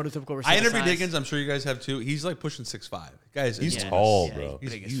 like that prototypical receiver I interviewed size. Higgins. I'm sure you guys have too. He's like pushing 6'5". Guys, He's he's tall, yeah, bro.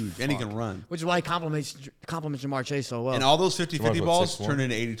 He's big as huge, and he fuck. can run. Which is why he compliments Jamar Chase so well. And all those 50-50 Jamar's what, balls 6'1"? turned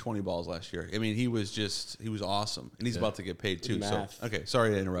into 80-20 balls last year. I mean, he was awesome. And he's about to get paid too. Good So, math. okay,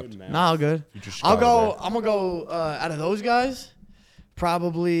 sorry to interrupt. Good man. Nah, all good. Future I'm Chicago gonna go out of those guys,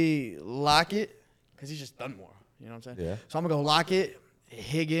 probably Lockett because he's just done more. You know what I'm saying? Yeah. So I'm gonna go Lockett,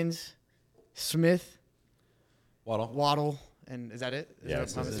 Higgins, Smith, Waddle. and is that it? Is Yeah, that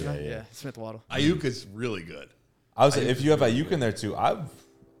what I'm Smith, missing? yeah. Smith, Waddle. Ayuk is really good. I was if you have Ayuk in there too,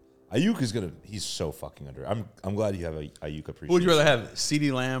 Ayuk is gonna. He's so fucking under. I'm glad you have a Ayuk appreciation. Who would you rather have,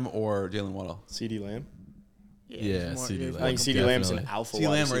 CeeDee Lamb or Jalen Waddle? CD Lamb. Yeah, he's more- CD he's Lamb. I think CD Lamb's an Definitely. alpha. CeeDee wide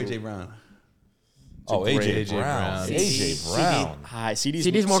Lamb or receiver. A.J. Brown? Oh, great AJ AJ Brown. Brown. AJ Brown. Hi,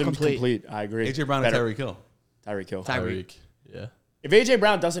 CD's more Sim's complete. I agree. A.J. Brown Better. and Tyreek Hill. Tyreek Hill. Tyreek. Yeah. If AJ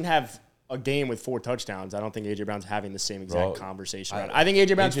Brown doesn't have a game with 4 touchdowns, I don't think AJ Brown's having the same exact Bro, conversation. I think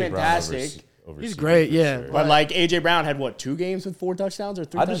AJ Brown's AJ Brown fantastic. over He's CeeDee great, for yeah. sure. But like AJ Brown had what, 2 games with 4 touchdowns or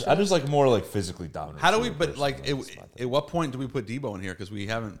 3 I touchdowns? just like more like physically dominant. How do we, receiver but like, personally. That's my thing. at what point do we put Debo in here? Because we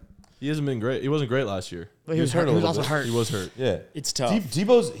haven't. He hasn't been great. He wasn't great last year. But he was hurt. a He was little also bit. hurt. He was hurt. Yeah, It's tough.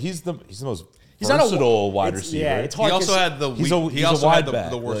 Debo's he's the most He's not a- versatile wide it's- receiver. yeah, it's He hard. also 'cause had the he's a- he he's a also had wide back,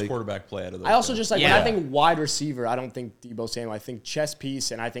 the worst like- quarterback play out of those. I also just like when Yeah. I think wide receiver, I don't think Debo Samuel. I think chess piece,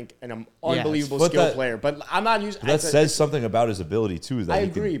 and I think an unbelievable But skill that- player. But I'm not using. That says something about his ability too. Is that I he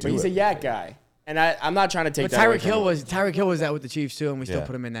can agree, do but he's a it. yak guy, and I'm not trying to take But that away Tyreek from Hill him. was that with the Chiefs too, and we still Yeah.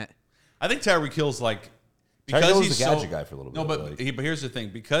 put him in that. I think Tyreek Hill's like Tyreek because Hill was he's the so gadget guy for a little no, bit, but like- but here's the thing: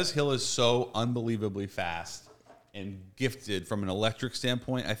 because Hill is so unbelievably fast and gifted from an electric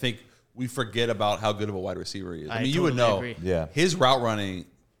standpoint, I think we forget about how good of a wide receiver he is. I I mean, you would totally know. agree. Yeah. His route running,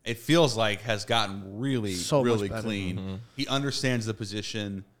 it feels like, has gotten really, So much really better. clean. He understands the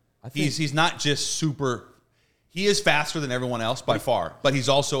position. think- He's not just super. He is faster than everyone else by far, but he's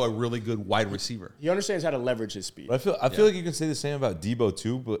also a really good wide receiver. He understands how to leverage his speed. But I feel like you can say the same about Debo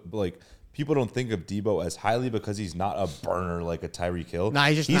too. But like people don't think of Debo as highly because he's not a burner like a Tyreek Hill. Nah,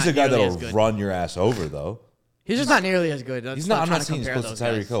 he's just he's not a guy nearly as that'll good. run your ass over though. He's just not nearly as good. He's not. I'm trying not saying he's compare close to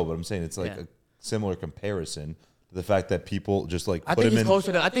those Tyreek guys. Hill, but I'm saying it's like Yeah. a similar comparison to the fact that people just like I put think him he's in.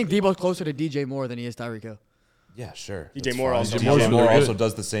 closer to. I think Debo's closer to DJ Moore than he is Tyreek Hill. Yeah, sure. DJ That's Moore fine. also- DJ Moore's Moore really also good.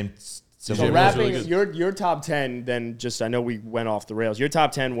 does the same. So Similar Moore's wrapping really good. your top 10, then just I know we went off the rails. Your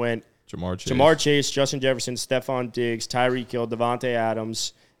top 10 went Jamar Chase. Jamar Chase, Justin Jefferson, Stephon Diggs, Tyreek Hill, Devontae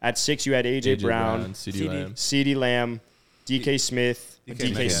Adams. At 6, you had AJ Brown, CD Lamb. CeeDee Lamb, DK Smith,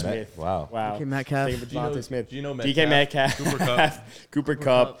 DK Smith. Wow. DK Metcalf. Devontae Smith. Geno DK Metcalf. Cooper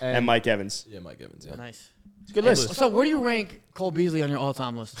Kupp. And Mike Evans. Yeah, Mike Evans. Yeah. Nice. It's a good list. So where do you rank Cole Beasley on your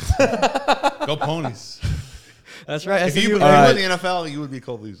all-time list? Go Ponies. That's right. If you were in the NFL, you would be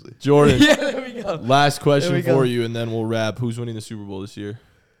Cole Beasley. Jordan. Yeah, there we go. Last question we for go. you, and then we'll wrap. Who's winning the Super Bowl this year?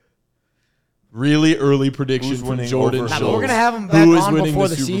 Really early prediction Who's from winning Jordan over Schultz. Nah, but we're gonna have him back Who is on winning before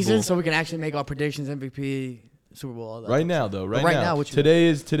the Super season, Bowl? so we can actually make our predictions, MVP, Super Bowl, all that. Right now, though. Right, Right now. now, what you Today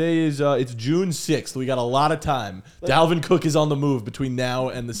is it's June 6th. We got a lot of time. Dalvin Cook is on the move between now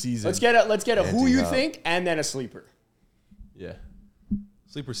and the season. Let's get a who you think and then a sleeper. Yeah.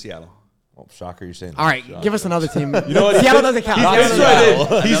 Sleeper Seattle. Oh, shocker, you're saying that. All right, give us another team. You know what? Seattle doesn't count. That's Seattle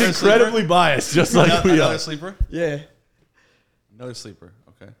right. He's Another incredibly biased, just like we Another are. sleeper? Yeah. Another sleeper.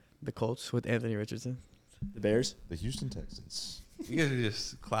 Okay. The Colts with Anthony Richardson. The Bears. The Houston Texans. You guys are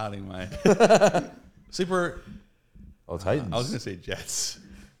just clouding my sleeper. Oh, Titans. I was gonna say Jets.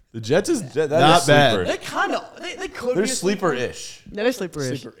 The Jets is That not is bad. sleeper. They kind of they could They're be a sleeper-ish. Yeah, they're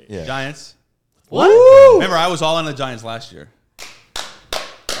sleeper-ish. Yeah. Giants. What? Remember, I was all in the Giants last year.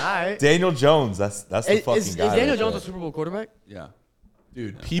 All right. Daniel Jones. That's the fucking Is guy. Daniel right Jones a there. Super Bowl quarterback? Yeah,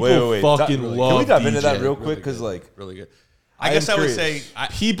 Dude, people Wait. fucking love Can we dive into DJ. that real quick? Because really good. I I guess am I would curious. say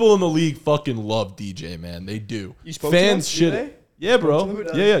People in the league fucking love DJ, man. They do. You spoke to Fans him? should. Do they? Yeah, bro. Who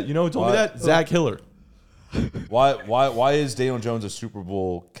does? Yeah. You know who told me Why? that? Zach Hiller. why is Daniel Jones a Super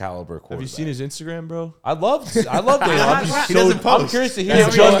Bowl caliber quarterback? Have you seen his Instagram, bro? I love Daniel. I'm just He doesn't I'm post. curious to hear. He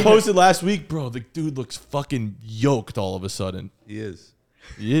his just posted last week, bro. The dude looks fucking yoked all of a sudden. he is.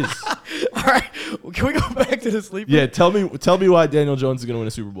 He is. All right. Can we go back to the sleeper? Yeah, tell me why Daniel Jones is going to win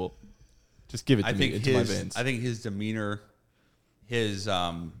a Super Bowl. Just give it to I me think into my veins. I think his demeanor, his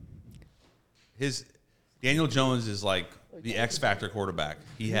Daniel Jones is like the X Factor quarterback.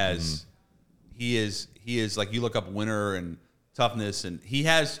 He is like, you look up winner and toughness, and he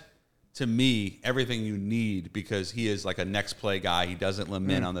has, to me, everything you need, because he is like a next play guy. He doesn't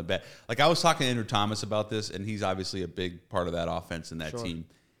lament on the bet. Like, I was talking to Andrew Thomas about this, and he's obviously a big part of that offense and that team.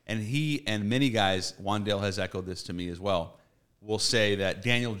 And he and many guys, Wandale has echoed this to me as well, will say that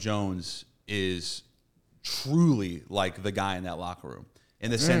Daniel Jones is truly like the guy in that locker room,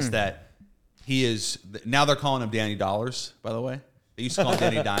 in the sense that he is. Now they're calling him Danny Dollars, by the way. They used to call him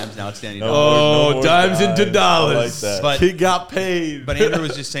Danny Dimes. Now it's Danny Dollars. Oh, dimes into dollars. I like that. But- he got paid. But Andrew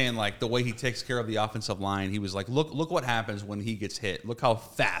was just saying, like, the way he takes care of the offensive line, he was like, look what happens when he gets hit. Look how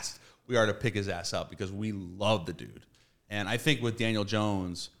fast we are to pick his ass up, because we love the dude. And I think with Daniel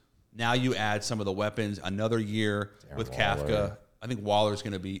Jones, now you add some of the weapons, another year with Kafka. Waller. I think Waller's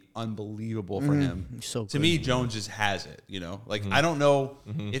going to be unbelievable for him. so to good. me, Jones just has it. You know, like I don't know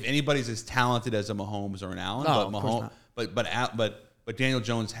if anybody's as talented as a Mahomes or an Allen, No, but of course Mahomes, not. but Daniel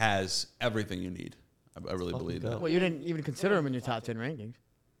Jones has everything you need. I really believe that. Well, you didn't even consider him in your top 10 rankings.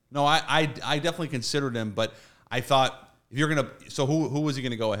 No, I definitely considered him, but I thought, if you're gonna, so who was he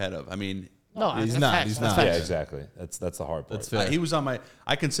gonna go ahead of? I mean, No, He's that's not. facts. He's That's not. Yeah, facts. exactly. That's the hard part. That's fair. he was on my.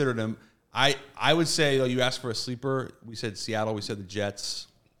 I considered him. I would say, though, you asked for a sleeper. We said Seattle. We said the Jets.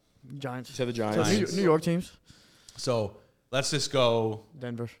 Giants. To the So Giants. New York teams. So let's just go.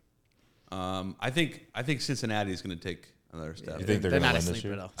 Denver. I think Cincinnati is going to take another step. You think they're They're going to not a win this sleeper,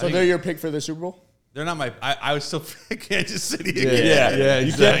 year? though. So they're your pick for the Super Bowl? They're not my. I would still pick Kansas City again. Yeah,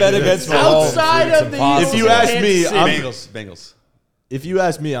 You can't bet against Mahomes. Outside It's of the impossible. If you ask me, Kansas I'm, Bengals. if you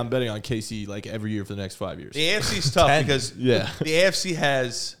ask me, I'm betting on KC like every year for the next 5 years. The AFC's tough because Yeah. the AFC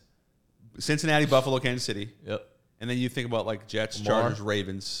has Cincinnati, Buffalo, Kansas City, Yep. and then you think about like Jets, Lamar. Chargers,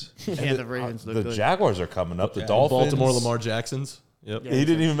 Ravens. Yeah, the Ravens look The good. Jaguars are coming up. The Dolphins. Baltimore Lamar Jacksons. Yep. Yeah. He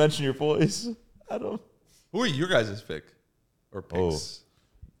didn't even mention your boys. Adam. Who are your guys' pick or picks?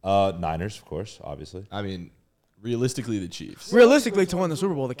 Niners, of course, obviously. I mean, realistically, the Chiefs. Realistically, to win the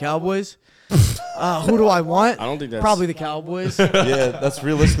Super Bowl, the Cowboys. Who do I want? I don't think that's... Probably the Cowboys. Yeah, that's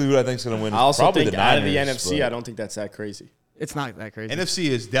realistically who I think is going to win. I also Probably think the out of the Niners, NFC, but- I don't think that's that crazy. It's not that crazy. NFC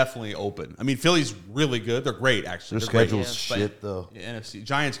is definitely open. I mean, Philly's really good. They're great, actually. Their They're great. schedule's But- shit, though. Yeah, NFC.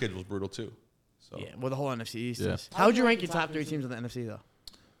 Giants schedule's brutal, too. So Yeah, well, the whole NFC East Yeah. is. How would you rank your top 3 teams in the NFC, though?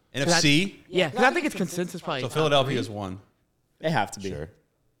 NFC, Yeah, because I think it's consensus probably. so top Philadelphia's 3. one. They have to be. Sure.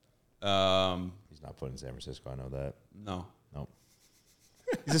 He's not putting San Francisco. I know that. No. Nope.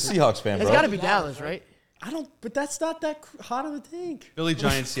 He's a Seahawks fan, It's bro. got to be Dallas, right? I don't... But that's not that hot of a take. Philly,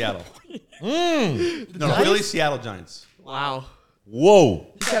 Giants, Seattle. No, Philly, Seattle, Giants. Wow. Whoa.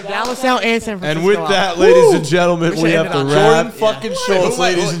 You have Dallas out and San Francisco And with out. that, ladies and gentlemen, We we should have end to it on wrap. Jordan fucking Schultz,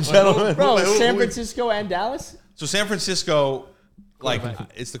 ladies and gentlemen. Bro, who- San who- Francisco and Dallas? So San Francisco, like,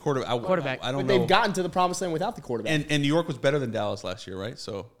 it's the quarterback. Quarterback. I don't But know. they've gotten to the promised land without the quarterback. And New York was better than Dallas last year, right?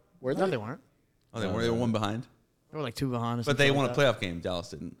 So Were No, they? they weren't. they were one behind. They were like 2 behind. But they won a playoff game. Dallas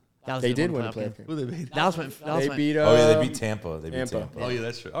didn't. They did win a playoff game. Who they beat? Dallas went. They beat. they beat Tampa. They beat Tampa. Oh yeah,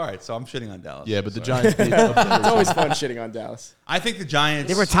 that's true. All right, so I'm shitting on Dallas. Yeah, but the Giants beat It's always fun shitting on Dallas. I think the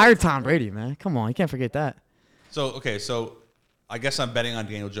Giants. They retired Tom Brady, man. Come on, you can't forget that. So I guess I'm betting on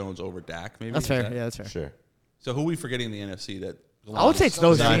Daniel Jones over Dak. Maybe That's fair. Yeah, that's fair. Sure. So who are we forgetting in the NFC that? I would say it's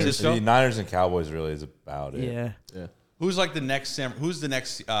those Giants. teams. The Niners and Cowboys really is about it. Yeah. Who's like the next? Who's the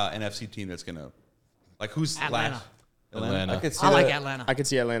next NFC team that's gonna? Like who's Atlanta. last? Atlanta. I like Atlanta. I could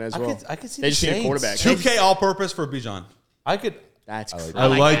see Atlanta as well. I could see They the just need a Saints. quarterback. 2K all-purpose for Bijan. I could. That's crazy. I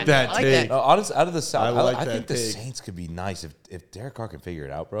like that I like take. that. Honestly, out of the South, I like I that think the take. Saints could be nice if Derek Carr can figure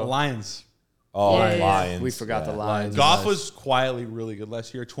it out, The bro. Lions. Oh, Yeah, yeah. Lions. We forgot the Yeah. Lions. Goff was quietly really good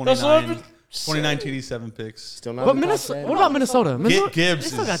last year. 29 TD, 7 picks. Still not. What in the top Minnesota? 10. What about Minnesota? Minnesota Gibbs they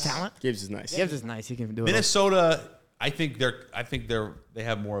still got is- talent. Gibbs is nice. Gibbs is nice. He can do it. Minnesota, I think they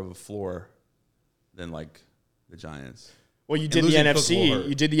have more of a floor than like the Giants. Well, you And did the losing Cook will NFC. hurt.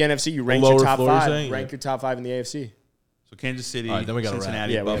 You did the NFC. You ranked lower your top floor, you're 5. saying? Rank your top 5 in the AFC. So Kansas City, All right, then we gotta wrap.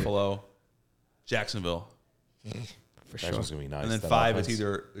 Cincinnati, Yeah, we gotta- Buffalo, Jacksonville, For That's what's gonna be nice. and then that 5 offense. is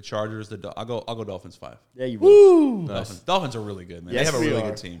either the Chargers. I'll go Dolphins 5. Yeah, you will. Dolphins are really good, man. Yes, they have a we really are.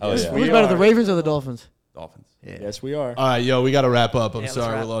 good team. Oh, Yes, yeah. we Who's better, are. the Ravens or the Dolphins? Dolphins. Yes, we are. All right, yo, we got to wrap up. I'm let's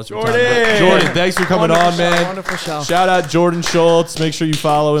sorry wrap. we lost your Jordan! time. But Jordan, thanks for coming Wonderful on, show, man. wonderful show. Shout out Jordan Schultz. Make sure you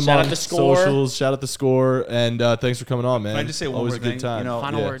follow him Shout on out The Score. socials. Shout out The Score. And thanks for coming on, man. Can I just say one Always more a good thing? time. You know,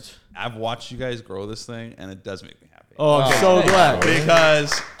 Final Yeah. words. I've watched you guys grow this thing, and it does make me happy. Oh, I'm so glad.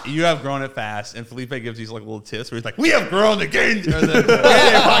 Because you have grown it fast, and Felipe gives these like little tips where he's like, "We have grown the game, or the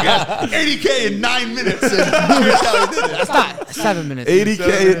podcast, 80K in 9 minutes." And here's how we did it. That's not 7 minutes.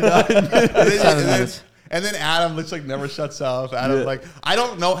 80K in 9 minutes. 7 minutes. And then Adam looks like never shuts up. Adam like I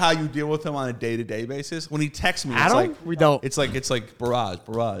don't know how you deal with him on a day-to-day basis. When he texts me, it's Adam? like We don't. It's like barrage.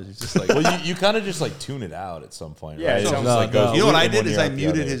 It's just like Well, you kind of just like tune it out at some point, Yeah, right? it It sounds just, like- goes you know what in I one did is ear I out the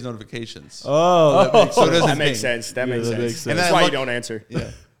muted other. his notifications. Oh, that makes So it sense. doesn't That makes ping. sense. That makes that makes sense. sense. And That's then, why like- you don't answer.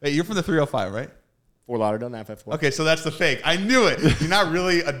 Yeah. Hey, you're from the 305, right? Fort Lauderdale, 954. Okay, so that's the fake. I knew it. You're not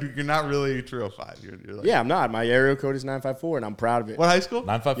really 305. You're like, Yeah, I'm not. My area code is 954, and I'm proud of it. What high school?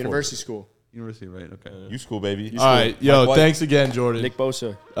 954. University school. University, right? Okay. You school, baby. All right, yo, Mike White. thanks again, Jordan. Nick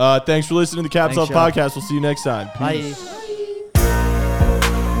Bosa. Thanks for listening to the Caps Off Thanks, y'all. Podcast. We'll see you next time. Peace. Bye.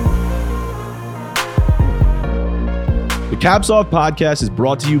 The Caps Off Podcast is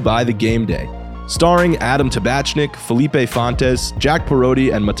brought to you by The Game Day, starring Adam Tabachnik, Felipe Fontes, Jack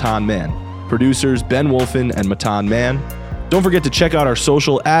Perotti, and Matan Man. Producers Ben Wolfen and Matan Man. Don't forget to check out our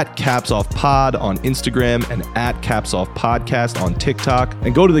social at Caps Off Pod on Instagram and at Caps Off Podcast on TikTok,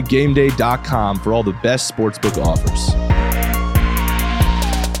 and go to thegameday.com for all the best sportsbook offers.